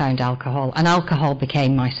 I found alcohol, and alcohol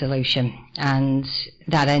became my solution. And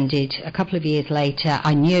that ended a couple of years later.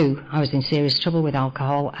 I knew I was in serious trouble with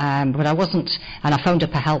alcohol, but I wasn't, and I phoned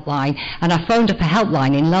up a helpline, and I phoned up a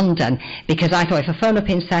helpline in London, because I thought if I phone up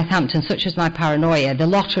in Southampton, such as my paranoia, the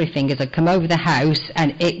lottery fingers would come over the house,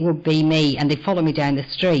 and it would be me, and they'd follow me down the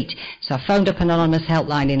street. So I phoned up an anonymous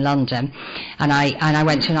helpline in London, and I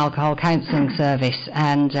went to an alcohol counselling service,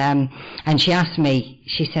 and she asked me,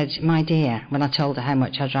 she said, "My dear," when I told her how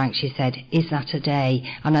much I drank, she said, "Is that a day?"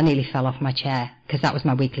 And I nearly fell off my chair, because that was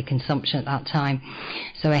my weekly consumption at that time.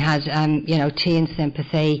 So I had, tea and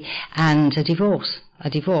sympathy, and a divorce. I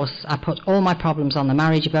put all my problems on the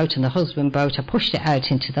marriage boat and the husband boat. I pushed it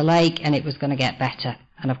out into the lake, and it was going to get better.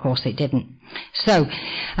 And of course it didn't. So,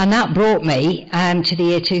 and that brought me to the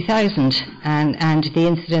year 2000, and the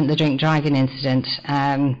incident, the drink driving incident.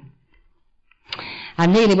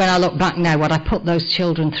 And really, when I look back now, what I put those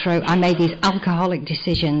children through, I made these alcoholic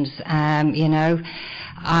decisions, I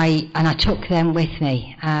took them with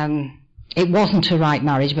me. It wasn't a right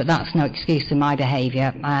marriage, but that's no excuse for my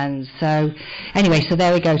behaviour. And so, anyway, so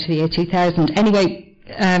there we go to the year 2000. Anyway,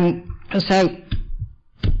 so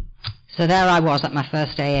there I was at my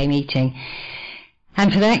first AA meeting.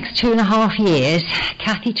 And for the next 2.5 years,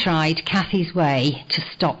 Kathy tried Kathy's way to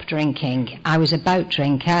stop drinking. I was a bout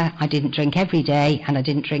drinker. I didn't drink every day, and I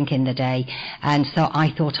didn't drink in the day. And so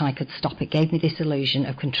I thought I could stop. It gave me this illusion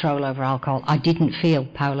of control over alcohol. I didn't feel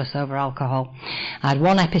powerless over alcohol. I had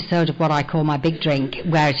one episode of what I call my big drink,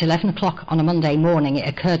 where at 11 o'clock on a Monday morning, it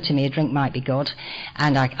occurred to me a drink might be good.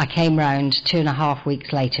 And I came round 2.5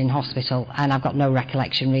 weeks later in hospital, and I've got no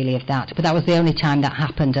recollection really of that. But that was the only time that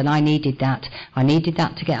happened, and I needed that. I needed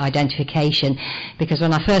that to get identification, because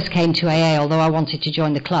when I first came to AA, although I wanted to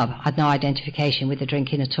join the club, I had no identification with the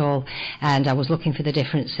drinking at all, and I was looking for the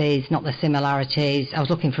differences, not the similarities. I was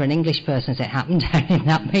looking for an English person, as it happened, in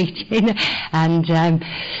that meeting, and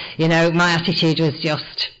my attitude was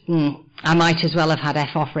just I might as well have had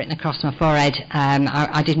F off written across my forehead.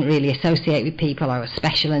 I didn't really associate with people. I was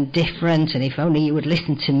special and different, and if only you would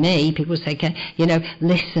listen to me. People would say,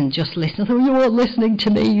 listen, just listen. Oh, you aren't listening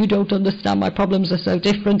to me. You don't understand. My problems are so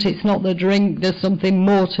different. It's not the drink. There's something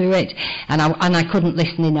more to it. And I couldn't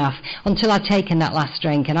listen enough until I'd taken that last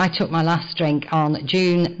drink. And I took my last drink on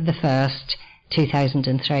June the 1st,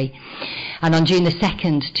 2003. And on June the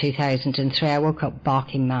 2nd, 2003, I woke up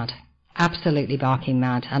barking mad. Absolutely barking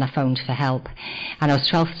mad, and I phoned for help. And I was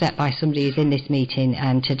 12-stepped by somebody who's in this meeting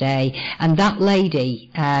today, and that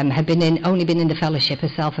lady had only been in the fellowship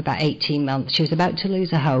herself about 18 months. She was about to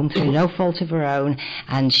lose her home through no fault of her own,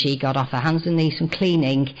 and she got off her hands and knees from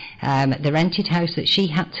cleaning the rented house that she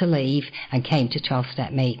had to leave, and came to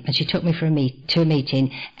 12-step me. And she took me to a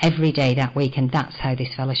meeting every day that week, and that's how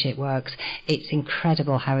this fellowship works. It's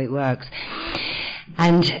incredible how it works.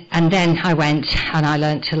 And then I went and I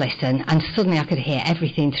learnt to listen, and suddenly I could hear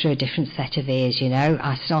everything through a different set of ears,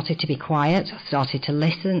 I started to be quiet, I started to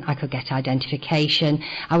listen, I could get identification.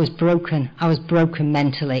 I was broken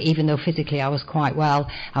mentally, even though physically I was quite well.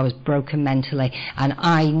 I was broken mentally, and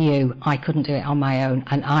I knew I couldn't do it on my own,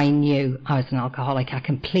 and I knew I was an alcoholic. I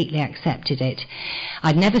completely accepted it.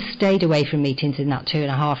 I'd never stayed away from meetings in that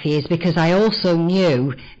 2.5 years, because I also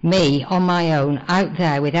knew me on my own, out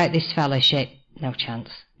there without this fellowship, no chance.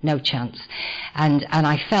 And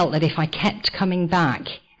I felt that if I kept coming back,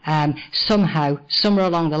 somehow, somewhere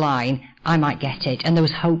along the line, I might get it. And there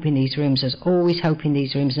was hope in these rooms. There's always hope in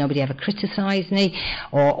these rooms. Nobody ever criticised me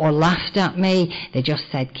or laughed at me. They just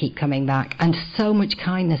said, keep coming back. And so much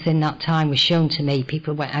kindness in that time was shown to me.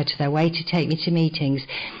 People went out of their way to take me to meetings.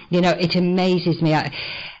 It amazes me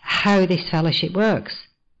how this fellowship works.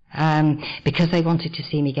 Because they wanted to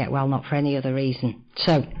see me get well, not for any other reason.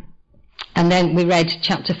 And then we read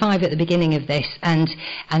chapter 5 at the beginning of this, and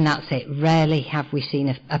that's it. Rarely have we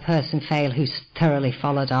seen a person fail who's thoroughly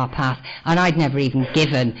followed our path. And I'd never even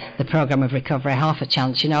given the programme of recovery half a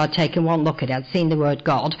chance. I'd taken one look at it, I'd seen the word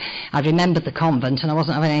God, I'd remembered the convent, and I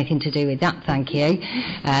wasn't having anything to do with that, thank you.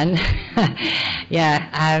 And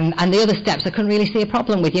and the other steps I couldn't really see a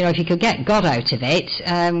problem with. If you could get God out of it,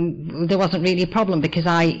 there wasn't really a problem, because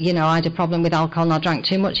I had a problem with alcohol, and I drank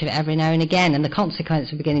too much of it every now and again, and the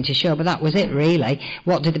consequences were beginning to show, but that was it really.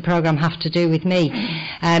 What did the programme have to do with me?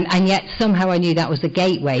 And yet somehow I knew that was the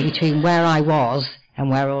gateway between where I was and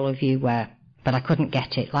where all of you were. But I couldn't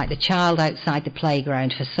get it. Like the child outside the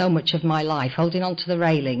playground for so much of my life, holding on to the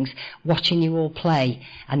railings, watching you all play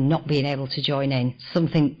and not being able to join in.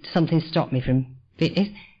 Something stopped me from...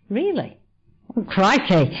 Really? Oh,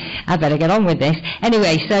 crikey, I better get on with this.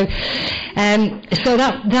 Anyway, so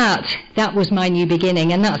that was my new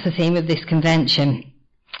beginning, and that's the theme of this convention.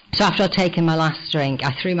 So after I'd taken my last drink,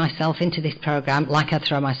 I threw myself into this program like I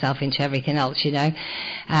throw myself into everything else, you know.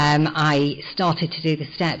 I started to do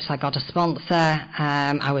the steps. I got a sponsor.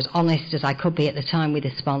 I was honest as I could be at the time with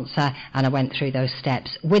the sponsor, and I went through those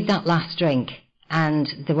steps. With that last drink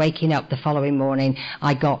and the waking up the following morning,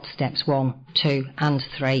 I got steps 1, 2 and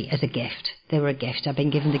 3 as a gift. They were a gift. I've been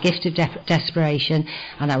given the gift of desperation,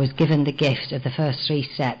 and I was given the gift of the first 3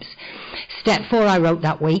 steps. Step 4 I wrote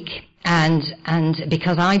that week. And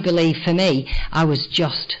because I believe, for me, I was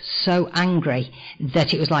just so angry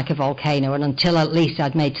that it was like a volcano, and until at least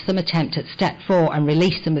I'd made some attempt at step 4 and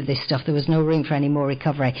released some of this stuff, there was no room for any more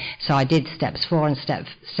recovery. So I did steps 4 and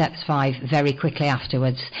steps 5 very quickly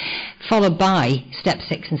afterwards, followed by step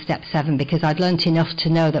 6 and step 7, because I'd learnt enough to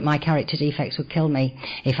know that my character defects would kill me.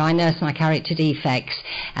 If I nursed my character defects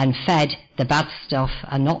and fed the bad stuff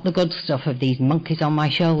and not the good stuff of these monkeys on my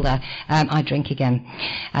shoulder, I'd drink again.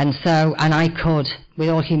 And I could, with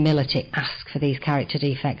all humility, ask for these character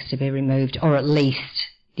defects to be removed, or at least,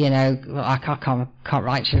 you know, I can't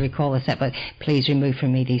rightly recall the step, but please remove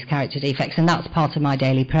from me these character defects. And that's part of my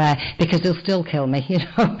daily prayer, because they'll still kill me, you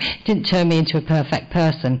know. It didn't turn me into a perfect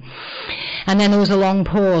person. And then there was a long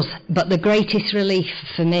pause, but the greatest relief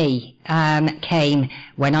for me came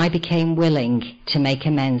when I became willing to make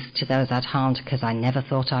amends to those I'd harmed, because I never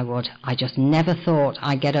thought I would. I just never thought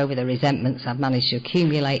I'd get over the resentments I've managed to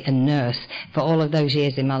accumulate and nurse for all of those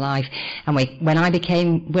years in my life. And when I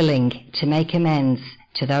became willing to make amends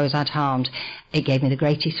to those I'd harmed, it gave me the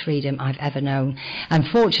greatest freedom I've ever known. And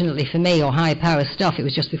fortunately for me, or higher power stuff, it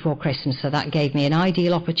was just before Christmas, so that gave me an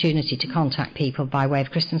ideal opportunity to contact people by way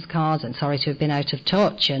of Christmas cards and sorry to have been out of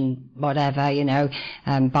touch and whatever, you know.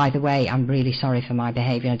 By the way, I'm really sorry for my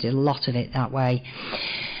behaviour. I did a lot of it that way.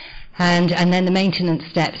 And then the maintenance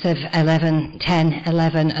steps of 11, 10,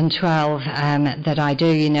 11 and 12 that I do,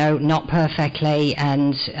 you know, not perfectly,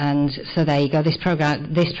 and so there you go. This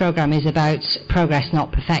program is about progress,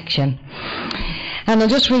 not perfection. And I'll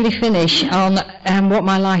just really finish on what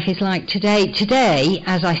my life is like today. Today,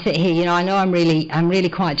 as I sit here, you know, I know I'm really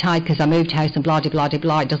quite tired because I moved house and blah, blah, blah,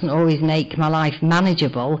 blah. It doesn't always make my life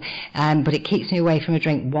manageable, but it keeps me away from a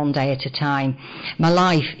drink one day at a time. My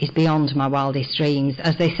life is beyond my wildest dreams.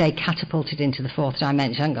 As they say, catapulted into the 4th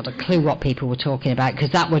dimension. I haven't got a clue what people were talking about,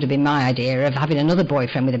 because that would have been my idea of having another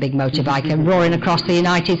boyfriend with a big motorbike and roaring across the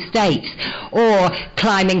United States, or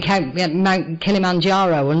climbing Mount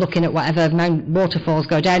Kilimanjaro and looking at whatever waterfalls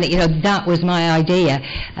go down it. You know, that was my idea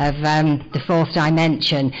of the 4th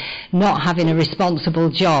dimension. Not having a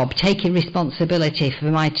responsible job, taking responsibility for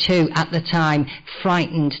my 2, at the time,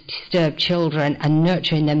 frightened, disturbed children and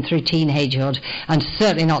nurturing them through teenagehood, and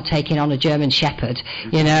certainly not taking on a German Shepherd,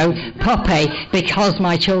 you know, puppy, because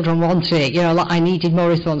my children wanted it. You know, I needed more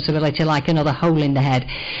responsibility, like another hole in the head.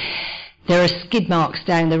 There are skid marks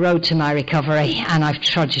down the road to my recovery, and I've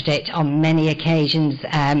trudged it on many occasions,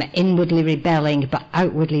 inwardly rebelling but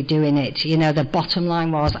outwardly doing it. You know, the bottom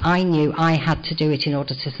line was I knew I had to do it in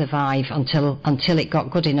order to survive until it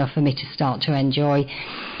got good enough for me to start to enjoy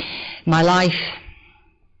my life.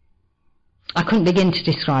 I couldn't begin to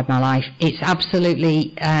describe my life. It's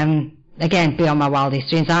absolutely, again, beyond my wildest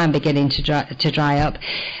dreams. I am beginning to dry up.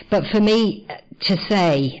 But for me to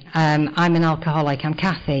say, I'm an alcoholic, I'm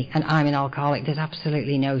Kathy, and I'm an alcoholic, there's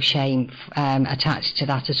absolutely no shame attached to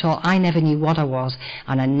that at all. I never knew what I was,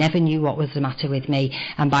 and I never knew what was the matter with me.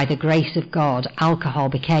 And by the grace of God, alcohol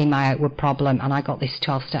became my outward problem, and I got this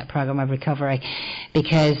 12-step program of recovery.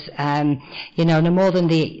 Because, you know, no more than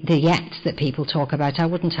the yets that people talk about, I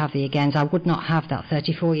wouldn't have the agains. I would not have that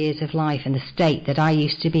 34 years of life and the state that I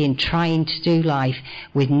used to be in, trying to do life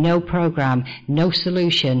with no program, no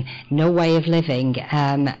solution, no way of living,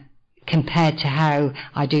 compared to how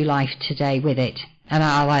I do life today with it. And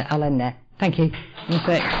I'll end there. Thank you. That's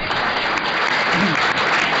it.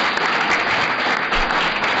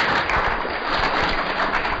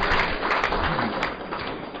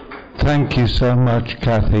 Thank you so much,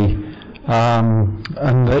 Kathy.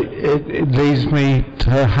 And it leaves me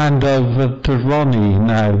to hand over to Ronnie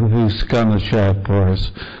now, who's going to share for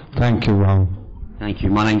us. Thank you, Ron. Thank you.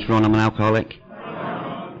 My name's Ron. I'm an alcoholic.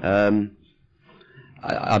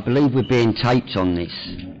 I believe we're being taped on this,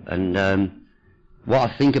 and what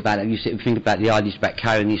I think about it, you sit and think about the ideas about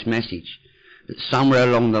carrying this message, that somewhere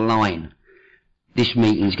along the line, this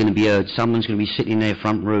meeting's going to be heard. Someone's going to be sitting in their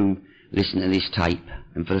front room listening to this tape,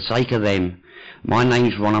 and for the sake of them, my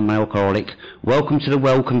name's Ron, I'm an alcoholic. Welcome to the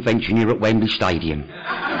World Convention here at Wembley Stadium.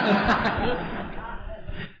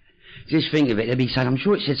 Just think of it, they'll be saying, I'm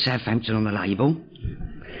sure it said Southampton on the label.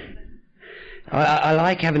 I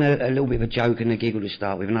like having a little bit of a joke and a giggle to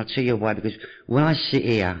start with, and I'll tell you why, because when I sit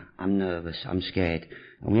here, I'm nervous, I'm scared.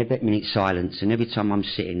 and we had that minute silence, and every time I'm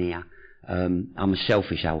sitting here, I'm a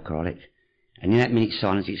selfish alcoholic, and in that minute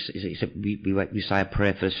silence, we say a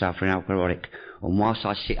prayer for the suffering alcoholic, and whilst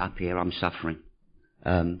I sit up here, I'm suffering.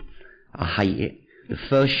 I hate it. The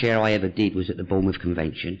first share I ever did was at the Bournemouth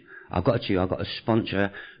Convention. I've got to tell you, I've got a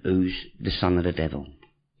sponsor who's the son of the devil.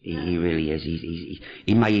 He really is.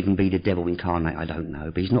 He may even be the devil incarnate, I don't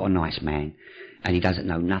know, but he's not a nice man, and he doesn't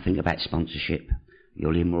know nothing about sponsorship.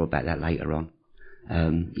 You'll hear more about that later on.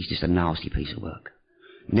 He's just a nasty piece of work.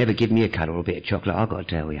 Never give me a cuddle or a bit of chocolate, I've got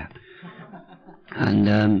to tell you.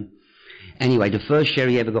 And anyway, the first share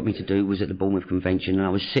he ever got me to do was at the Bournemouth Convention, and I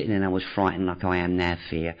was sitting there and I was frightened like I am now,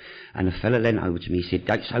 fear, and a fella leant over to me, he said,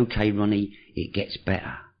 "That's okay, Ronnie, it gets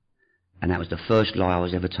better." And that was the first lie I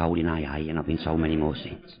was ever told in AA, and I've been told many more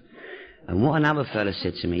since. And what another fella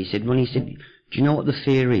said to me, he said, "Ronnie," he said, "do you know what the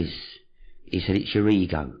fear is?" He said, "It's your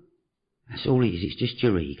ego. That's all it is, it's just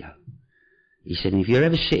your ego." He said, "And if you're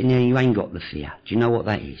ever sitting there and you ain't got the fear, do you know what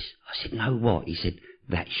that is?" I said, "No, what?" He said,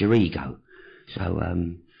 "That's your ego." So,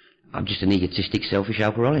 I'm just an egotistic, selfish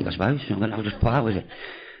alcoholic, I suppose. I'll just put up with it.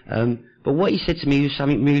 But what he said to me was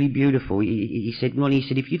something really beautiful. He said, "Ronnie," he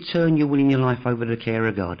said, "if you turn your will in your life over to the care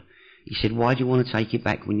of God," he said, "why do you want to take it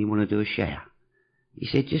back when you want to do a share?" He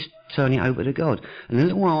said, "just turn it over to God." And a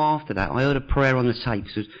little while after that, I heard a prayer on the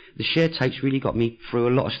tapes. The share tapes really got me through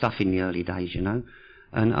a lot of stuff in the early days, you know.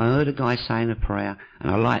 And I heard a guy saying a prayer, and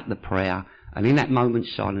I liked the prayer. And in that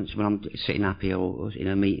moment's silence, when I'm sitting up here or in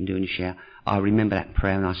a meeting doing a share, I remember that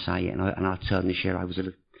prayer and I say it, and I turn the share over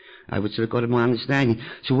to the God of my understanding.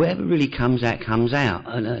 So whatever really comes out, comes out.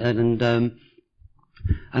 And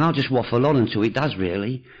I'll just waffle on until it does,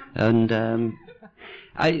 really. And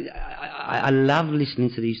I love listening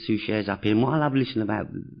to these two shares up here. And what I love listening about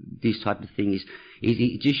this type of thing is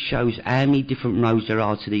it just shows how many different roads there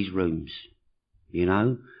are to these rooms, you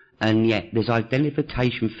know. And yet there's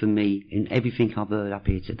identification for me in everything I've heard up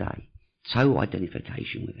here today. Total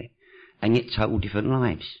identification with it. And yet total different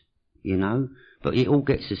lives, you know. But it all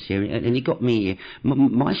gets us here, and it got me here.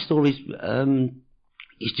 My story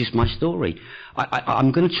is just my story.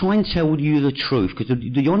 I'm going to try and tell you the truth, because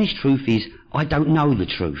the honest truth is I don't know the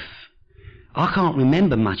truth. I can't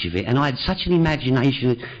remember much of it, and I had such an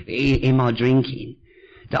imagination in my drinking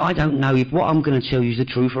that I don't know if what I'm going to tell you is the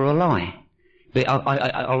truth or a lie. But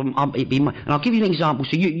and I'll give you an example,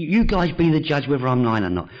 so you guys be the judge whether I'm lying or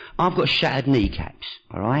not. I've got shattered kneecaps,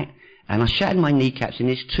 all right? And I shattered my kneecaps, and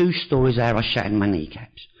there's two stories there I shattered my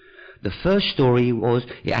kneecaps. The first story was,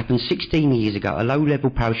 it happened 16 years ago, a low-level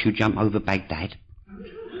parachute jump over Baghdad.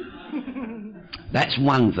 That's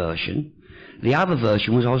one version. The other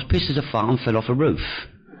version was I was pissed as a fart and fell off a roof.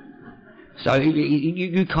 So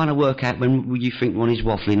you kind of work out when you think one is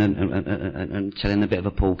waffling and telling a bit of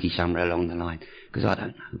a porky somewhere along the line, because I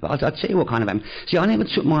don't know. But I'll tell you what kind of happened. See, I never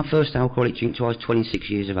took my first alcoholic drink until I was 26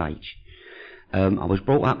 years of age. I was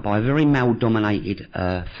brought up by a very male-dominated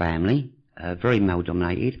family, very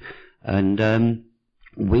male-dominated, and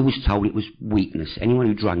we was told it was weakness. Anyone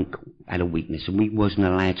who drank had a weakness, and we wasn't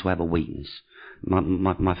allowed to have a weakness.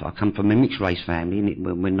 I come from a mixed-race family,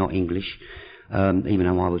 and we're not English, even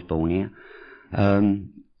though I was born here.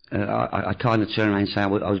 I kind of turn around and say I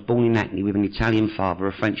was born in Hackney with an Italian father,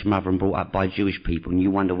 a French mother, and brought up by Jewish people, and you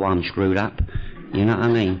wonder why I'm screwed up. You know what I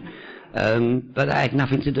mean? But that had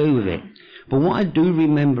nothing to do with it. But what I do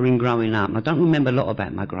remember in growing up, I don't remember a lot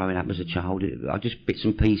about my growing up as a child, I just bits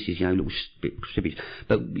and pieces, you know, little snippets.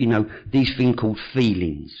 But, you know, these things called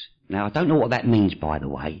feelings. Now, I don't know what that means, by the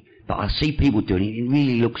way, but I see people doing it, it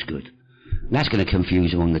really looks good. And that's going to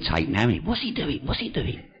confuse them on the tape now, isn't it? What's he doing? What's he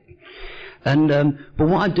doing? And, but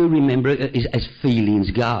what I do remember is, as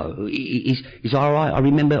feelings go, is alright, I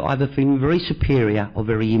remember either feeling very superior or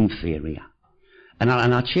very inferior. And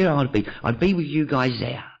I cheer I'd be with you guys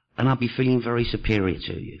there, and I'd be feeling very superior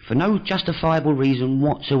to you. For no justifiable reason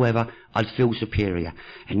whatsoever, I'd feel superior.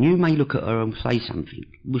 And you may look at her and say something,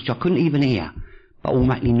 which I couldn't even hear, but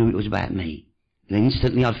automatically knew it was about me. And then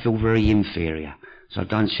instantly I'd feel very inferior. So I'd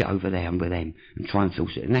go and sit over there and with them and try and feel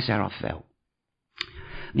sick. And that's how I felt.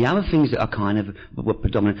 The other things that are kind of were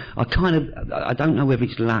predominant, I don't know whether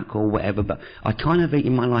it's luck or whatever, but I kind of,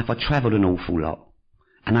 in my life, I travelled an awful lot.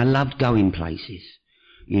 And I loved going places,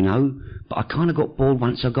 you know, but I kind of got bored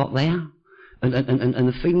once I got there. And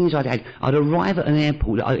the feelings I'd had, I'd arrive at an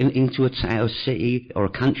airport, into a town, a city, or a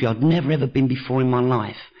country I'd never ever been before in my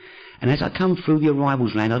life. And as I come through the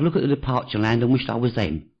arrivals land, I'd look at the departure land and wished I was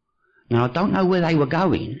them. Now, I don't know where they were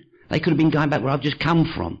going. They could have been going back where I've just come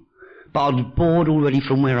from. But I was bored already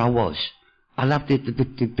from where I was. I loved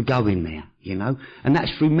the going there, you know. And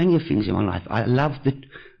that's through many things in my life. I loved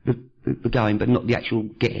the going, but not the actual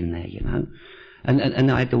getting there, you know.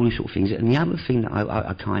 And I had all these sort of things. And the other thing that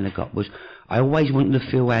I kind of got was I always wanted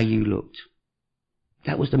to feel how you looked.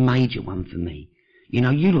 That was the major one for me. You know,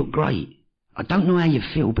 you look great. I don't know how you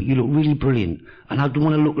feel, but you look really brilliant. And I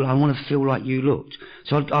want to feel like you looked.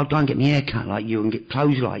 So I'd go and get my hair cut like you and get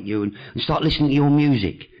clothes like you and start listening to your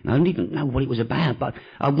music. And I didn't even know what it was about, but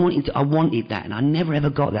I wanted that, and I never ever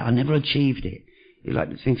got that. I never achieved it. It's like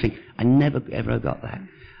the same thing. I never ever got that.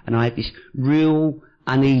 And I had this real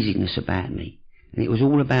uneasiness about me. And it was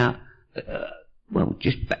all about,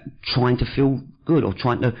 just trying to feel good or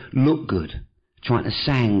trying to look good. Trying to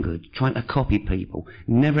sound good, trying to copy people,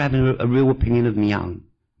 never having a real opinion of my own,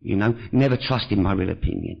 you know, never trusting my real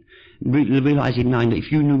opinion. Realising, knowing that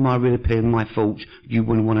if you knew my real opinion, my thoughts, you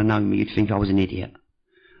wouldn't want to know me, you'd think I was an idiot.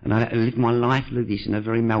 And I lived my life like this, in a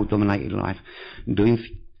very male-dominated life, doing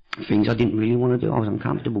things I didn't really want to do, I was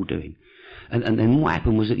uncomfortable doing. And then what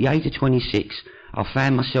happened was at the age of 26, I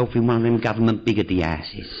found myself in one of them government biggity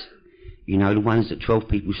houses. You know, the ones that 12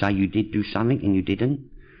 people say you did do something and you didn't.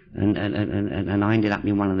 And I ended up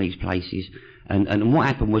in one of these places. And what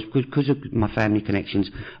happened was, because of my family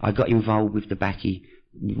connections, I got involved with the baccy,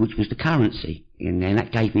 which was the currency. And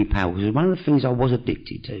that gave me power. Because one of the things I was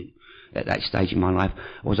addicted to at that stage in my life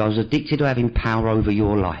was I was addicted to having power over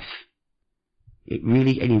your life. It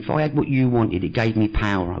really, and if I had what you wanted, it gave me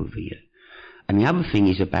power over you. And the other thing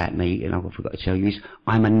is about me, and I forgot to tell you, is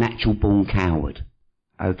I'm a natural born coward.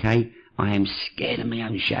 Okay? I am scared of my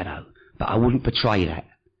own shadow. But I wouldn't portray that.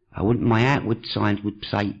 My outward signs would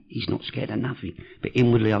say he's not scared of nothing, but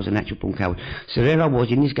inwardly I was a natural born coward. So there I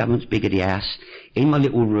was in this government's biggity house, in my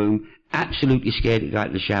little room, absolutely scared to go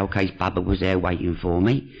to the shower case Bubba was there waiting for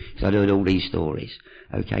me. So I'd heard all these stories,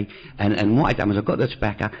 okay? And what I'd done was I got the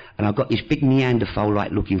tobacco, and I got this big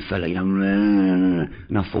Neanderthal-like looking fella, you know,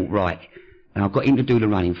 and I thought, right. And I got him to do the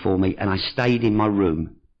running for me, and I stayed in my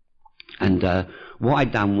room. And what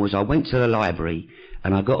I'd done was I went to the library,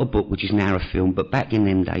 and I got a book which is now a film, but back in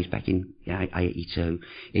them days, back in 82,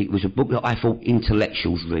 it was a book that I thought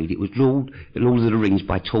intellectuals read. It was Lord of the Rings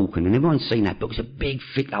by Tolkien, and everyone's seen that book. It's a big,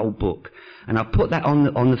 thick old book. And I put that on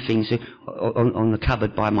the thing, so on the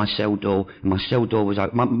cupboard by my cell door, and my cell door was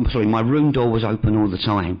open, my room door was open all the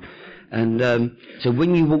time. And so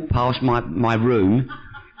when you walk past my room,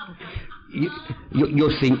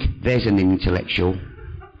 you'll think, there's an intellectual.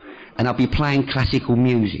 And I'll be playing classical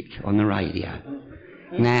music on the radio.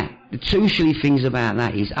 Now, the two silly things about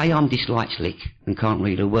that is, A, I'm dyslexic and can't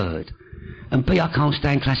read a word, and B, I can't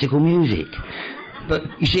stand classical music. But,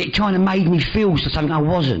 you see, it kind of made me feel something I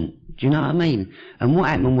wasn't. Do you know what I mean? And what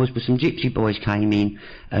happened was, some gypsy boys came in,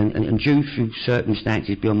 and due to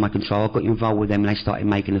circumstances beyond my control, I got involved with them, and they started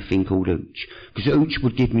making a thing called hooch. Because hooch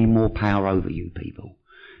would give me more power over you people,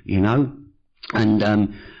 you know? And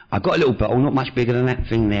I got a little bottle, not much bigger than that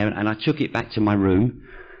thing there, and I took it back to my room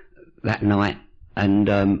that night. And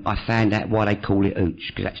I found out why they call it hooch,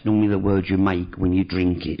 because that's normally the word you make when you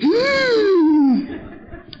drink it.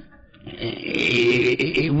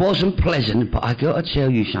 It wasn't pleasant, but I got to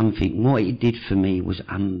tell you something. What it did for me was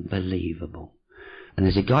unbelievable. And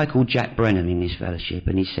there's a guy called Jack Brennan in this fellowship,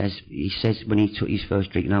 and he says when he took his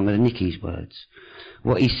first drink, and I'm going to nick his words.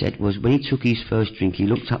 What he said was, when he took his first drink, he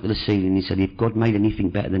looked up to the ceiling and he said, if God made anything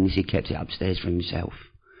better than this, he kept it upstairs for himself.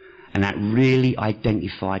 And that really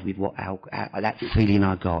identified with what that feeling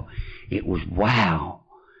I got. It was wow.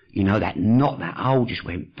 You know, that hole just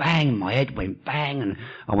went bang, my head went bang, and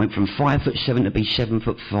I went from 5'7" to be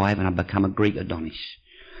 7'5", and I become a Greek Adonis.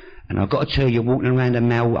 And I've got to tell you, walking around a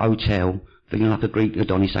male hotel, feeling like a Greek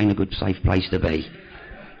Adonis ain't a good, safe place to be.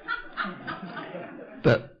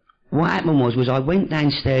 But what happened was I went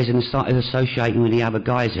downstairs and started associating with the other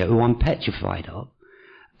guys there, who I'm petrified of.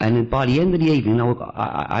 And then by the end of the evening,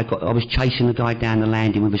 I was chasing a guy down the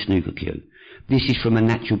landing with a snooker cue. This is from a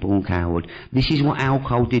natural born coward. This is what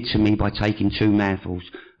alcohol did to me by taking 2 mouthfuls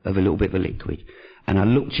of a little bit of a liquid. And I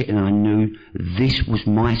looked at it and I knew this was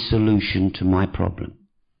my solution to my problem.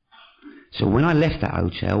 So when I left that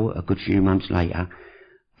hotel a good few months later,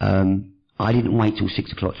 I didn't wait till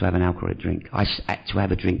 6 o'clock to have an alcoholic drink. I had to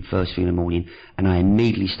have a drink first thing in the morning, and I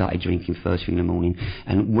immediately started drinking first thing in the morning.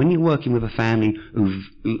 And when you're working with a family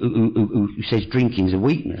who says drinking's a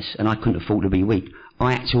weakness, and I couldn't afford to be weak,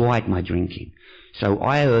 I had to hide my drinking. So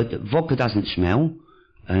I heard that vodka doesn't smell,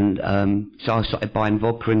 and so I started buying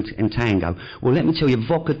vodka and Tango. Well, let me tell you,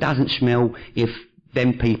 vodka doesn't smell if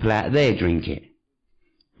them people out there drink it.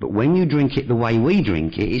 But when you drink it the way we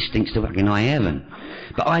drink it, it stinks to fucking high heaven.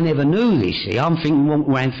 But I never knew this, see. I'm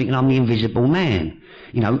walking around thinking I'm the invisible man.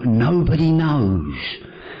 You know, nobody knows.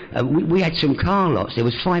 We had some car lots. There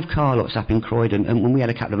was 5 car lots up in Croydon, and we had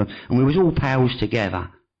a couple of them, and we was all pals together.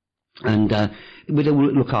 And we'd all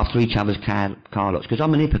look after each other's car lots, because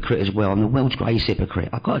I'm an hypocrite as well. I'm the world's greatest hypocrite.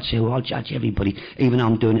 I've got to tell you, I judge everybody, even though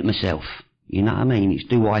I'm doing it myself. You know what I mean? It's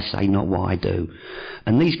do what I say, not what I do.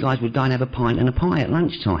 And these guys would go and have a pint and a pie at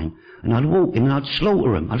lunchtime. And I'd walk in and I'd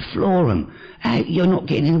slaughter them. I'd floor them. Hey, you're not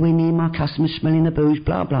getting anywhere near my customers, smelling the booze,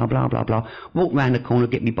 blah, blah, blah, blah, blah. Walk round the corner,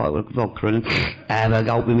 get me bottle of vodka and have a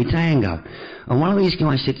gulp with me tango. And one of these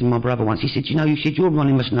guys said to my brother once, he said, you know, your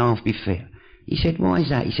running mustn't half be fit. He said, why is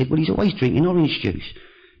that? He said, well, he's always drinking orange juice.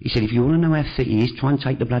 He said, if you want to know how fit he is, try and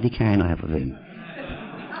take the bloody can out of him.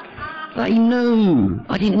 They knew.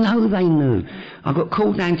 I didn't know they knew. I got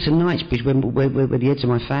called down to Knightsbridge where the heads of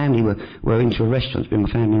my family were into a restaurant. It's been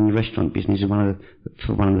my family in the restaurant business is one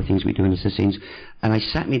of the things we do in Assassins. And they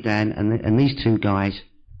sat me down, and these two guys,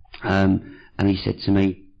 and he said to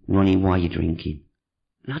me, Ronnie, why are you drinking?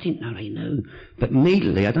 And I didn't know they knew. But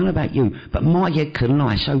immediately, I don't know about you, but my head can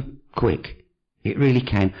lie so quick. It really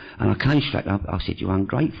can. And I came straight up. I said, you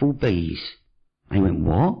ungrateful bees. They went,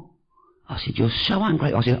 what? I said, you're so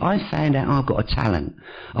ungrateful. I said, I found out I've got a talent.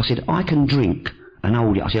 I said, I can drink and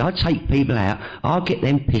hold it. I said, I take people out, I'll get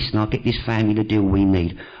them pissed and I'll get this family the deal we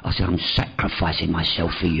need. I said, I'm sacrificing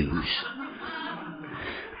myself for yous.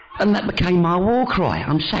 And that became my war cry.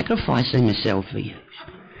 I'm sacrificing myself for yous.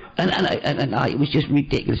 And it was just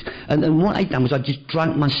ridiculous. And what they'd done was I just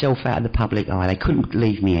drunk myself out of the public eye. They couldn't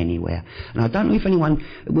leave me anywhere. And I don't know if anyone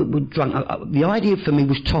would drunk. The idea for me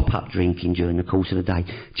was top-up drinking during the course of the day.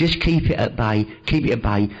 Just keep it at bay.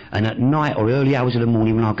 And at night or early hours of the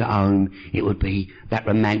morning when I got home, it would be that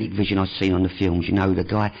romantic vision I'd seen on the films. You know, the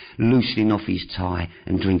guy loosening off his tie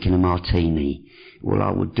and drinking a martini. Well,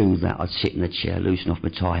 I would do that. I'd sit in the chair, loosen off my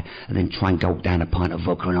tie, and then try and gulp down a pint of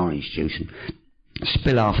vodka and orange juice and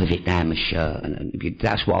spill half of it down my shirt, and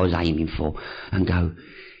that's what I was aiming for, and go,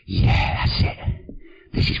 yeah, that's it.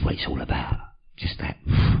 This is what it's all about. Just that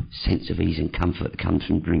sense of ease and comfort that comes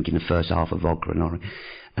from drinking the first half of vodka and orange.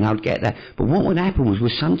 And I'd get that. But what would happen was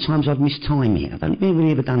sometimes I'd mistime it. I don't think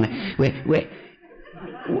we've ever done that.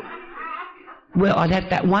 Where I'd have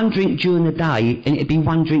that one drink during the day, and it'd be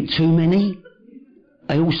one drink too many.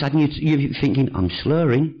 And all of a sudden you're thinking, I'm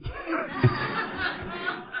slurring.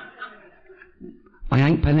 I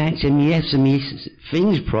ain't pronouncing the F's and the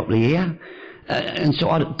things properly here. And so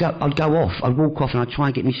I'd go off. I'd walk off and I'd try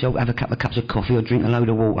and get myself, have a couple of cups of coffee or drink a load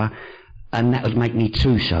of water, and that would make me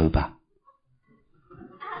too sober.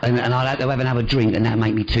 And I'd have to have another drink, and that'd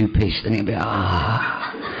make me too pissed, and it'd be,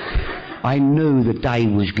 I knew the day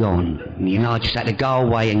was gone. You know, I just had to go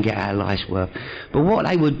away and get our life's work. But what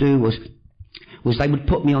they would do was they would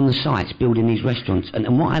put me on the sites building these restaurants,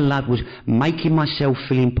 and what I loved was making myself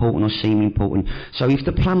feel important or seem important. So if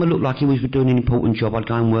the plumber looked like he was doing an important job, I'd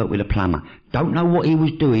go and work with a plumber. Don't know what he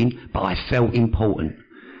was doing, but I felt important.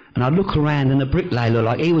 And I'd look around and the bricklayer looked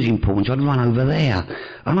like he was important, so I'd run over there.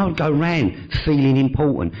 And I'd go round feeling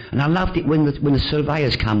important. And I loved it when the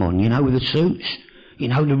surveyors come on, you know, with the suits. You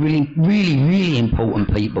know, the really, really, really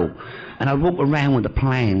important people. And I'd walk around with the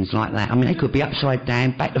plans like that. I mean, they could be upside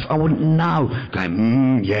down, back to... I wouldn't know.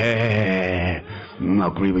 Going, I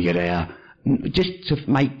agree with you there. Just to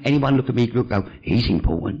make anyone look at me and go, he's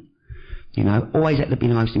important. You know, always had to be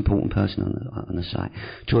the most important person on the site.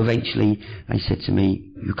 To eventually, they said to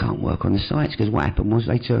me, you can't work on the sites, because what happened was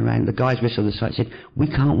they turned around, the guys rest of the site said, we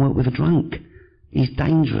can't work with a drunk. He's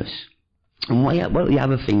dangerous. And what the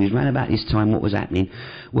other thing is, around about this time, what was happening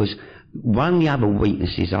was, one of the other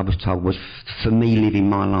weaknesses I was told was for me living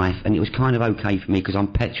my life, and it was kind of okay for me because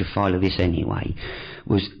I'm petrified of this anyway,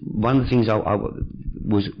 was one of the things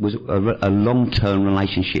was a long-term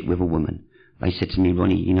relationship with a woman. They said to me,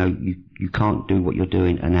 Ronnie, you know, you can't do what you're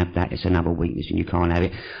doing and have that. It's another weakness and you can't have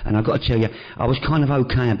it. And I've got to tell you, I was kind of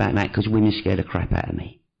okay about that because women scared the crap out of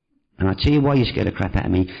me. And I tell you why you scared the crap out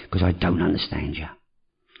of me, because I don't understand you.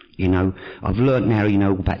 You know, I've learnt now, you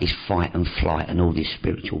know, about this fight and flight and all this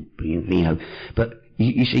spiritual, you know. But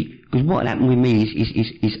you see, because what happened with me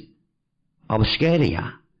is I was scared of you,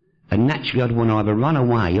 and naturally I'd want to either run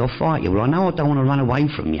away or fight you. Well, I know I don't want to run away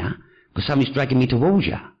from you because something's dragging me towards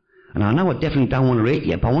you, and I know I definitely don't want to hit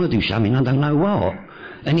you, but I want to do something I don't know what,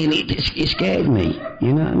 and it scared me.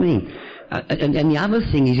 You know what I mean? And the other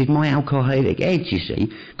thing is my alcoholic edge, you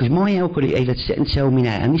see, because my alcoholic edge had sit and tell me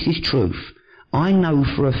that, and this is truth. I know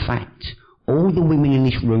for a fact all the women in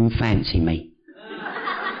this room fancy me.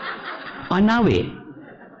 I know it.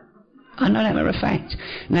 I know that for a fact.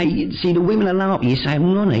 Now, you see, the women are laughing. You say,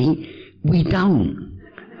 Ronnie, we don't.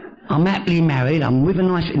 I'm happily married. I'm with a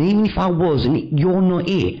nice... And even if I wasn't, you're not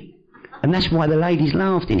it. And that's why the ladies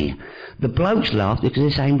laughed in here. The blokes laughed because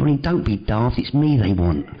they're saying, Ronnie, don't be daft. It's me they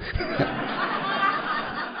want.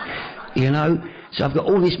 You know? So I've got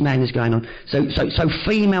all this madness going on. So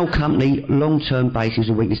female company, long-term basis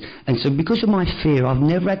of weakness. And so because of my fear, I've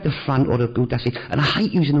never had the front or the audacity. And I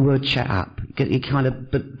hate using the word chat up. It kind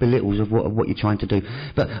of belittles of what you're trying to do.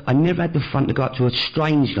 But I never had the front to go up to a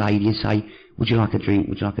strange lady and say, would you like a drink?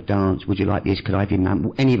 Would you like a dance? Would you like this? Could I have your number?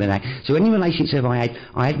 Any of that. So any relationships I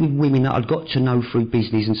had with women that I'd got to know through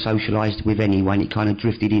business and socialised with anyway, and it kind of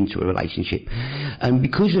drifted into a relationship. And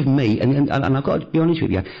because of me, and I've got to be honest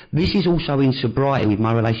with you, this is also in sobriety with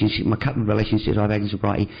my relationship, my couple of relationships I've had in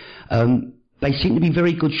sobriety. They seem to be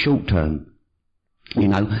very good short term. You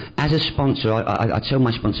know, as a sponsor, I tell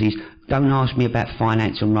my sponsees, don't ask me about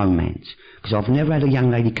finance and romance. Because I've never had a young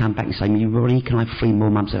lady come back and say, Ronnie, can I have 3 more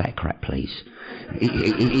months of that crap, please?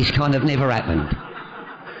 It's kind of never happened.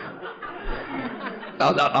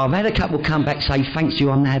 I've had a couple come back say, thanks you,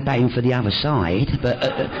 I'm now batting for the other side, but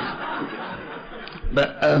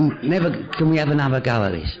never can we have another go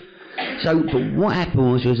at this. So, but what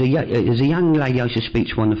happened was, there's a young lady I used to speak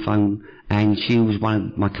to on the phone, and she was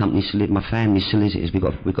one of my company's, my family's solicitors. We've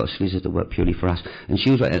got solicitors that work purely for us, and she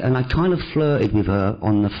was, and I kind of flirted with her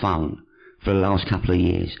on the phone for the last couple of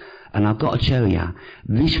years. And I've got to tell you,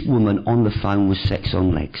 this woman on the phone was sex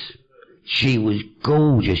on legs. She was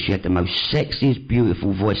gorgeous. She had the most sexiest,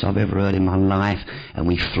 beautiful voice I've ever heard in my life. And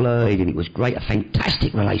we flirted, and it was great. A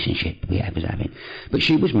fantastic relationship we was having. But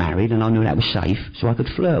she was married, and I knew that was safe, so I could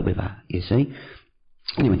flirt with her, you see.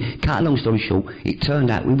 Anyway, cut a long story short, it turned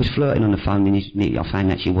out we was flirting on the phone, and I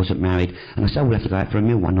found out she wasn't married. And I said, we'll have to go out for a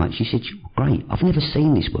meal one night. She said, great. I've never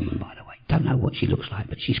seen this woman, by the way. Don't know what she looks like,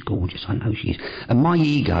 but she's gorgeous. I know she is. And my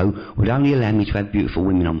ego would only allow me to have beautiful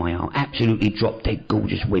women on my arm. Absolutely drop-dead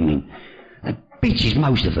gorgeous women. Bitches,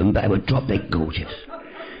 most of them, but they were drop-dead gorgeous.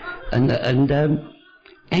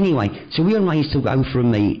 Anyway, so we arranged to go for a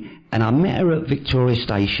meet, and I met her at Victoria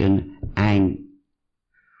Station, and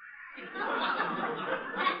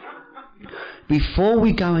before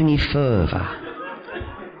we go any further,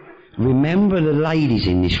 remember the ladies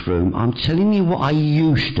in this room, I'm telling you what I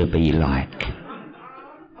used to be like.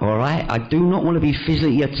 Alright? I do not want to be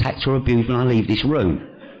physically attacked or abused when I leave this room.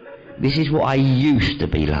 This is what I used to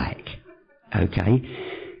be like. Okay?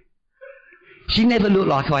 She never looked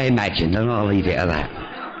like I imagined, and I'll leave it at that.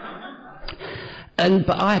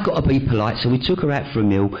 But I had got to be polite, so we took her out for a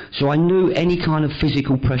meal, so I knew any kind of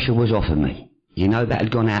physical pressure was off of me. You know, that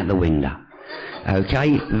had gone out the window.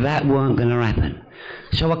 Okay? That weren't going to happen.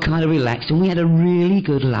 So I kind of relaxed, and we had a really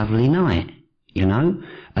good, lovely night, you know.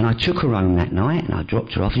 And I took her home that night, and I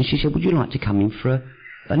dropped her off, and she said, would you like to come in for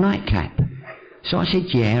a nightcap? So I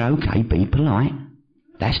said, yeah, okay, be polite.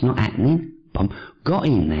 That's not happening. Got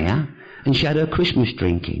in there, and she had her Christmas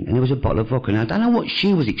drinking, and there was a bottle of vodka. And I don't know what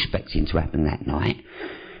she was expecting to happen that night,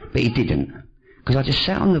 but it didn't. Because I just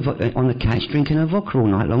sat on the couch drinking her vodka all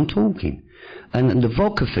night long, talking. And the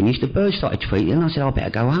vodka finished, the birds started tweeting, and I said, I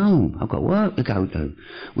better go home. I've got work to go do.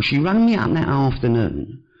 Well, she rang me up that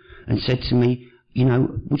afternoon and said to me, you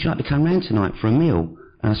know, would you like to come round tonight for a meal?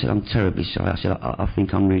 And I said, I'm terribly sorry. I said, I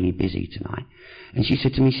think I'm really busy tonight. And she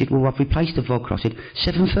said to me, well, I've replaced the vodka. I said,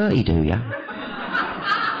 7:30, do ya?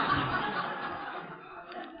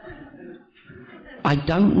 I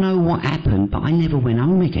don't know what happened, but I never went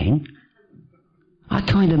home again. I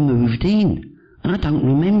kind of moved in. And I don't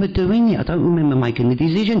remember doing it. I don't remember making the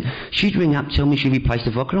decision. She'd ring up, tell me she replaced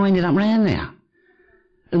the vodka, and I ended up round there.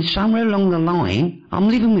 And somewhere along the line, I'm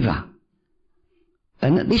living with her.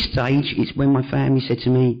 And at this stage, it's when my family said to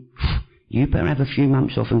me, you better have a few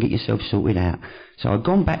months off and get yourself sorted out. So I'd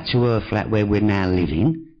gone back to her flat where we're now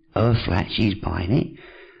living. Her flat, she's buying it.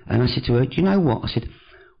 And I said to her, do you know what? I said,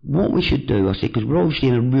 what we should do, I said, because we're obviously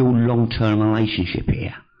in a real long-term relationship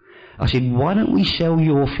here. I said, why don't we sell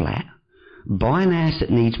your flat, buy an house that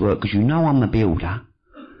needs work, because you know I'm a builder,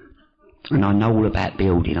 and I know all about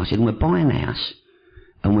building. I said, we'll buy an house,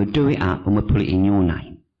 and we'll do it up, and we'll put it in your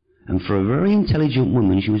name. And for a very intelligent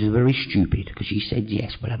woman, she was very stupid, because she said,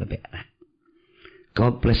 yes, we'll have a bit of that.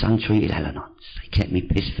 God bless untreated Al-Anons. They kept me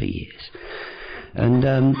pissed for years.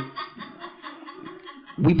 And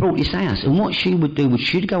we bought this house, and what she would do was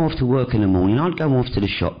she'd go off to work in the morning, I'd go off to the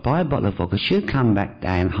shop, buy a bottle of vodka, she'd come back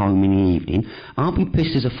down home in the evening, I'd be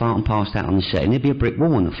pissed as a fart and passed out on the set, and there'd be a brick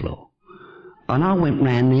wall on the floor. And I went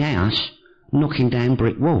round the house, knocking down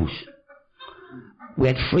brick walls. We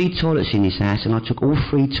had 3 toilets in this house, and I took all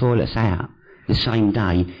 3 toilets out the same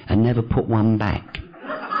day, and never put one back.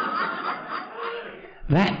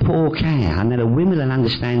 That poor cow, now the women will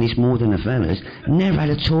understand this more than the fellas, never had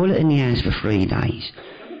a toilet in the house for 3 days.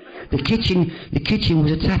 The kitchen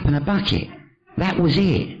was a tap and a bucket. That was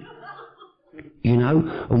it. You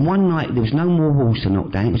know, and one night there was no more walls to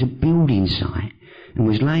knock down, it was a building site. and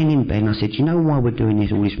was laying in bed, and I said, you know why we're doing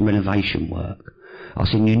all this renovation work? I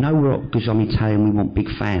said, you know we're, because I'm Italian, we want big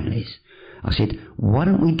families. I said, why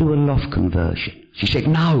don't we do a loft conversion? She said,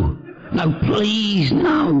 no, please,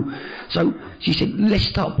 no. So she said, let's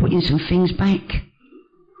start putting some things back.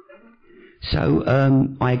 So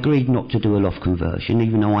I agreed not to do a loft conversion,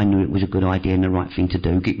 even though I knew it was a good idea and the right thing to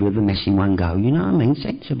do, get rid of the mess in one go, you know what I mean,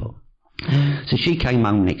 sensible. So she came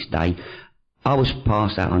home next day. I was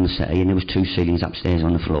passed out on the settee and there was 2 ceilings upstairs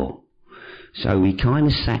on the floor. So we kind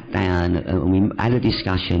of sat down and we had a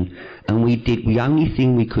discussion, and the only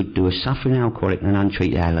thing we could do, a suffering alcoholic and an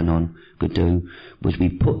untreated Al-Anon could do, was we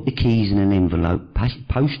put the keys in an envelope,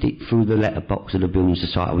 post it through the letterbox of the building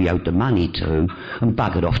society we owed the money to, and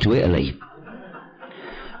buggered off to Italy.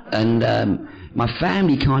 And my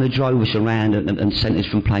family kind of drove us around and sent us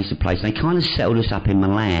from place to place. They kind of settled us up in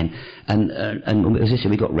Milan, and as I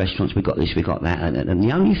said, we got restaurants, we got this, we got that, and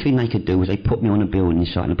the only thing they could do was they put me on a building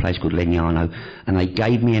site in a place called Legnano, and they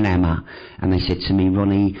gave me an hammer, and they said to me,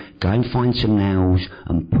 Ronnie, go and find some nails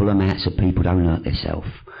and pull them out so people don't hurt themselves.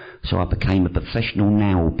 So I became a professional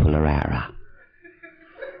nail puller-outer.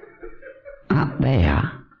 Up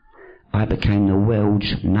there, I became the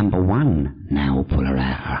world's #1 nail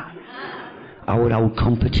puller-outer. I would hold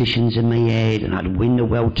competitions in my head, and I'd win the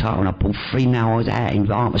world title, and I'd pull 3 nails out in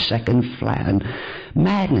half a second flat, and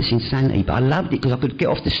madness, insanity. But I loved it because I could get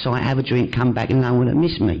off the site, have a drink, come back, and no one would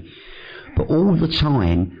miss me. But all the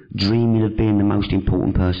time, dreaming of being the most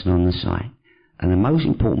important person on the site. And the most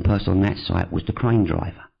important person on that site was the crane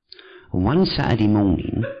driver. And one Saturday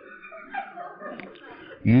morning,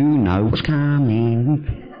 you know what's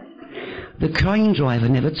coming, the crane driver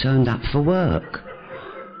never turned up for work.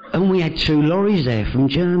 And we had 2 lorries there from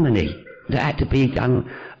Germany that had to be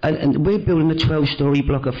done. And we're building a 12-storey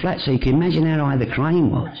block of flats, so you can imagine how high the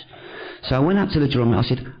crane was. So I went up to the drummer, I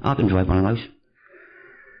said, I can drive one of those.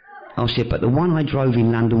 I said, but the one I drove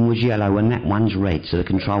in London was yellow and that one's red, so the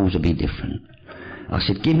controls will be different. I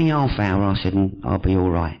said, give me half hour, I said, and I'll be all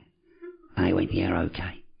right. And they went, yeah,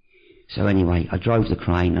 okay. So anyway, I drove the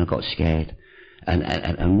crane and I got scared.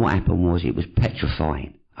 And what happened was, it was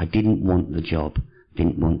petrifying. I didn't want the job.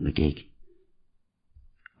 Didn't want the gig.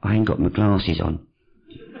 I ain't got my glasses on.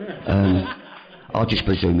 I'll just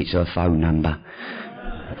presume it's her phone number.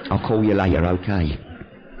 I'll call you later, okay?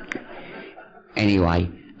 Anyway,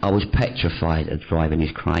 I was petrified of driving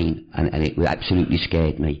this crane, and it absolutely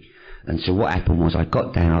scared me. And so what happened was, I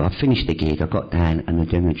got down, I finished the gig, I got down, and the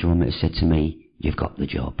general drummer said to me, you've got the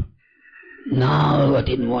job. No, I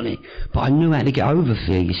didn't want it. But I knew how to get over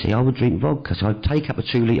fear, you see. I would drink vodka, so I'd take up a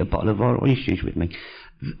 2-litre bottle of orange juice with me.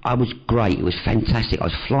 I was great, it was fantastic. I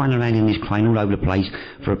was flying around in this crane all over the place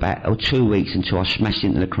for about 2 weeks, until I smashed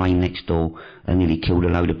into the crane next door and nearly killed a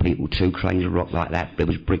load of people. 2 cranes of rock like that. There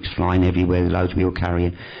was bricks flying everywhere, the loads we were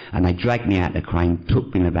carrying. And they dragged me out of the crane,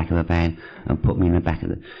 took me in the back of the van, and put me in the back of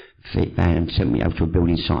the van and sent me over to a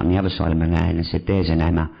building site on the other side of Milan and said, there's an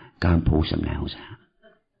hammer, go and pull some nails out.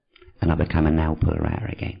 And I became a nail puller-outer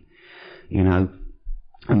again. You know,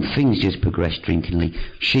 and things just progressed drinkingly.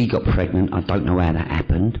 She got pregnant. I don't know how that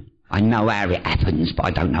happened. I know how it happens, but I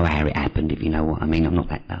don't know how it happened, if you know what I mean. I'm not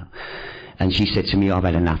that low. And she said to me, I've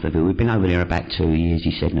had enough of it. We've been over there about 2 years,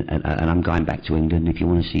 he said, and I'm going back to England. If you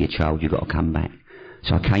want to see your child, you've got to come back.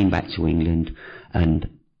 So I came back to England, and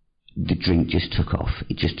the drink just took off.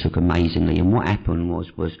 It just took amazingly. And what happened was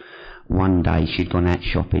one day she'd gone out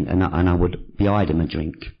shopping, and I would be hiding a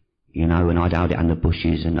drink. You know, and I'd hold it under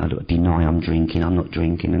bushes, and I'd deny I'm drinking, I'm not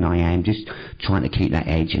drinking, and I am, just trying to keep that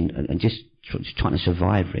edge, and just trying to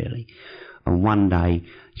survive, really. And one day,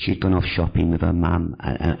 she'd gone off shopping with her mum,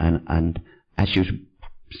 and as she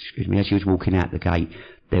was walking out the gate,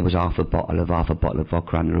 there was half a bottle of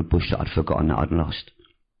vodka under a bush that I'd forgotten that I'd lost.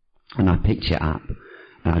 And I picked it up,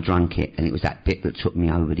 and I drank it, and it was that bit that took me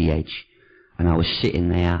over the edge. And I was sitting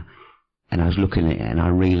there, and I was looking at it, and I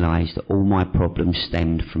realised that all my problems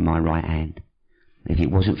stemmed from my right hand. If it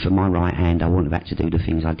wasn't for my right hand, I wouldn't have had to do the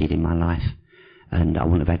things I did in my life. And I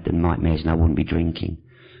wouldn't have had the nightmares, and I wouldn't be drinking.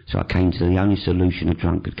 So I came to the only solution a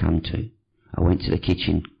drunk could come to. I went to the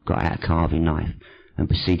kitchen, got out a carving knife, and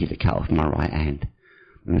proceeded to cut off my right hand.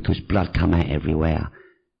 And of course, blood come out everywhere.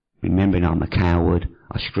 Remembering I'm a coward,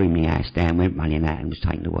 I screamed my ass down, went running out, and was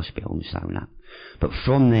taken to hospital and sewn up. But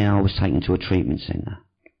from there, I was taken to a treatment centre.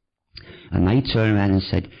 And they turned around and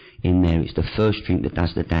said, in there, it's the first drink that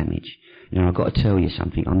does the damage. Now, I've got to tell you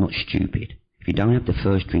something, I'm not stupid. If you don't have the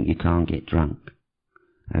first drink, you can't get drunk.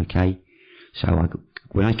 Okay? So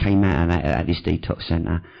when I came out of at this detox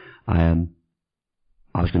centre, I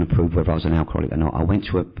was going to prove whether I was an alcoholic or not. I went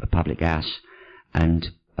to a public house, and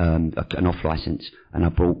an off licence, and I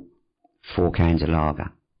brought 4 cans of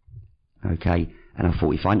lager. Okay? And I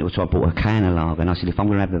thought, so I bought a can of lager, and I said, if I'm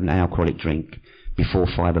going to have an alcoholic drink before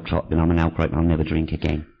 5 o'clock, then I'm an alcoholic and I'll never drink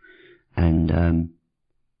again. And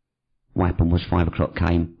what happened was 5 o'clock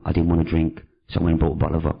came, I didn't want to drink, so I went and bought a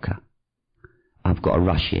bottle of vodka. I've got a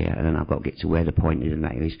rush here, and then I've got to get to where the point is, and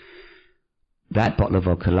that is, that bottle of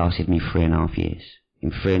vodka lasted me 3.5 years.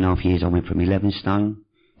 In 3.5 years, I went from 11 stone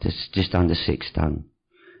to just under 6 stone.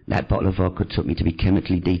 That bottle of vodka took me to be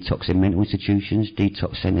chemically detoxed in mental institutions,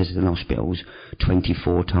 detox centres and hospitals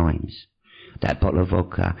 24 times. That bottle of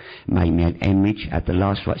vodka made me have hemorrhage, had the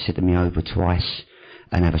last right said to me over twice,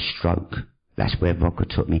 and have a stroke. That's where vodka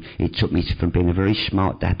took me. It took me from being a very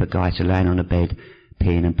smart, dapper guy to laying on a bed,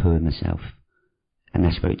 peeing and pooing myself. And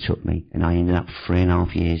that's where it took me. And I ended up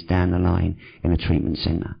 3.5 years down the line in a treatment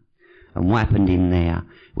centre. And what happened in there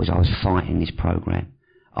was I was fighting this program.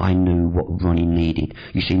 I knew what Ronnie needed.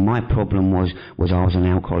 You see, my problem was I was an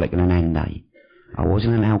alcoholic and an andy. I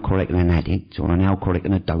wasn't an alcoholic and an addict, or an alcoholic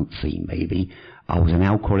and a dope fiend, maybe. I was an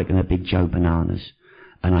alcoholic and a big Joe Bananas.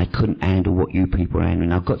 And I couldn't handle what you people were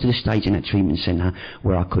handling. I got to the stage in that treatment centre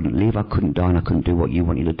where I couldn't live, I couldn't die, and I couldn't do what you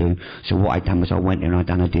wanted to do. So what I done was I went there and I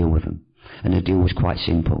done a deal with them. And the deal was quite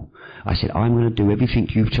simple. I said, I'm going to do everything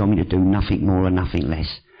you've told me to do, nothing more and nothing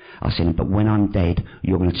less. I said, but when I'm dead,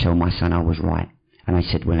 you're going to tell my son I was right. And they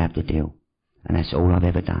said, we'll have the deal. And that's all I've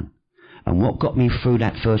ever done. And what got me through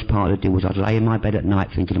that first part of the deal was I'd lay in my bed at night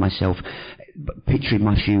thinking to myself, picturing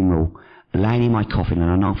my funeral, laying in my coffin,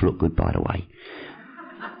 and I know I've looked good, by the way,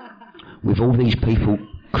 with all these people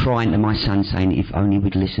crying to my son saying, if only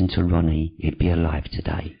we'd listened to Ronnie, he'd be alive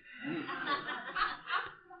today.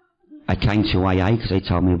 I came to AA because they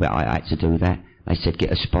told me that I had to do that. They said,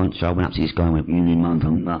 get a sponsor. I went up to this guy and went, you need my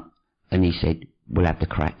number. And he said, we'll have the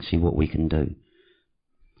crack, see what we can do.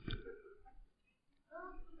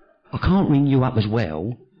 I can't ring you up as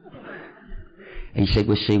well. He said,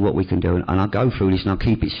 we'll see what we can do. And I'll go through this and I'll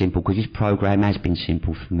keep it simple because this program has been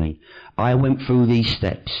simple for me. I went through these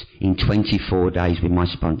steps in 24 days with my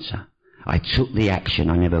sponsor. I took the action.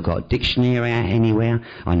 I never got a dictionary out anywhere.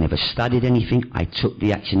 I never studied anything. I took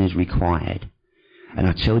the action as required. And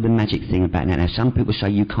I tell you the magic thing about that. Now, some people say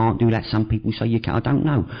you can't do that. Some people say you can. I don't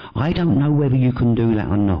know. I don't know whether you can do that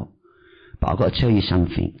or not. But I've got to tell you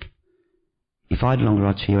something. If I'd longer,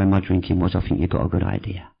 I'd tell you how my drinking was. I think you've got a good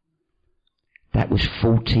idea. That was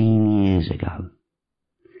 14 years ago.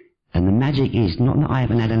 And the magic is, not that I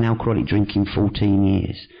haven't had an alcoholic drink in 14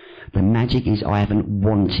 years. The magic is I haven't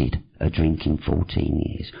wanted a drink in 14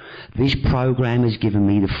 years. This program has given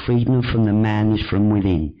me the freedom from the madness from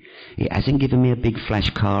within. It hasn't given me a big flash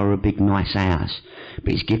car or a big nice house,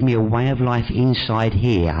 but it's given me a way of life inside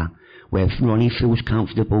here where Ronnie feels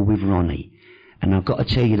comfortable with Ronnie. And I've got to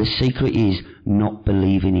tell you, the secret is not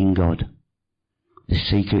believing in God. The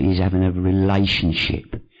secret is having a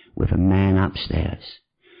relationship with a man upstairs.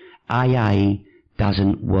 AA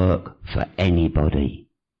doesn't work for anybody.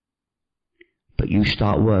 But you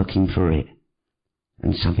start working for it,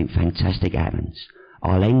 and something fantastic happens.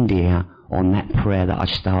 I'll end here on that prayer that I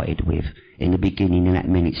started with in the beginning in that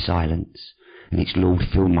minute silence. And it's, Lord,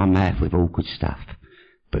 fill my mouth with all good stuff,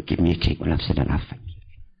 but give me a kick when I've said enough.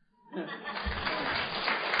 Thank you.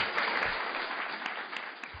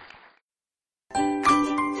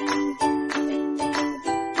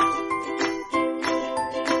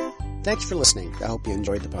 Thanks for listening. I hope you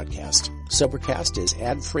enjoyed the podcast. Sobercast is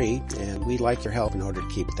ad-free, and we'd like your help in order to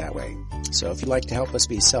keep it that way. So if you'd like to help us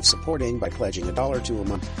be self-supporting by pledging $1 or $2 a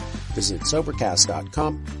month, visit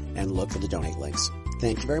Sobercast.com and look for the donate links.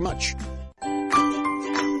 Thank you very much.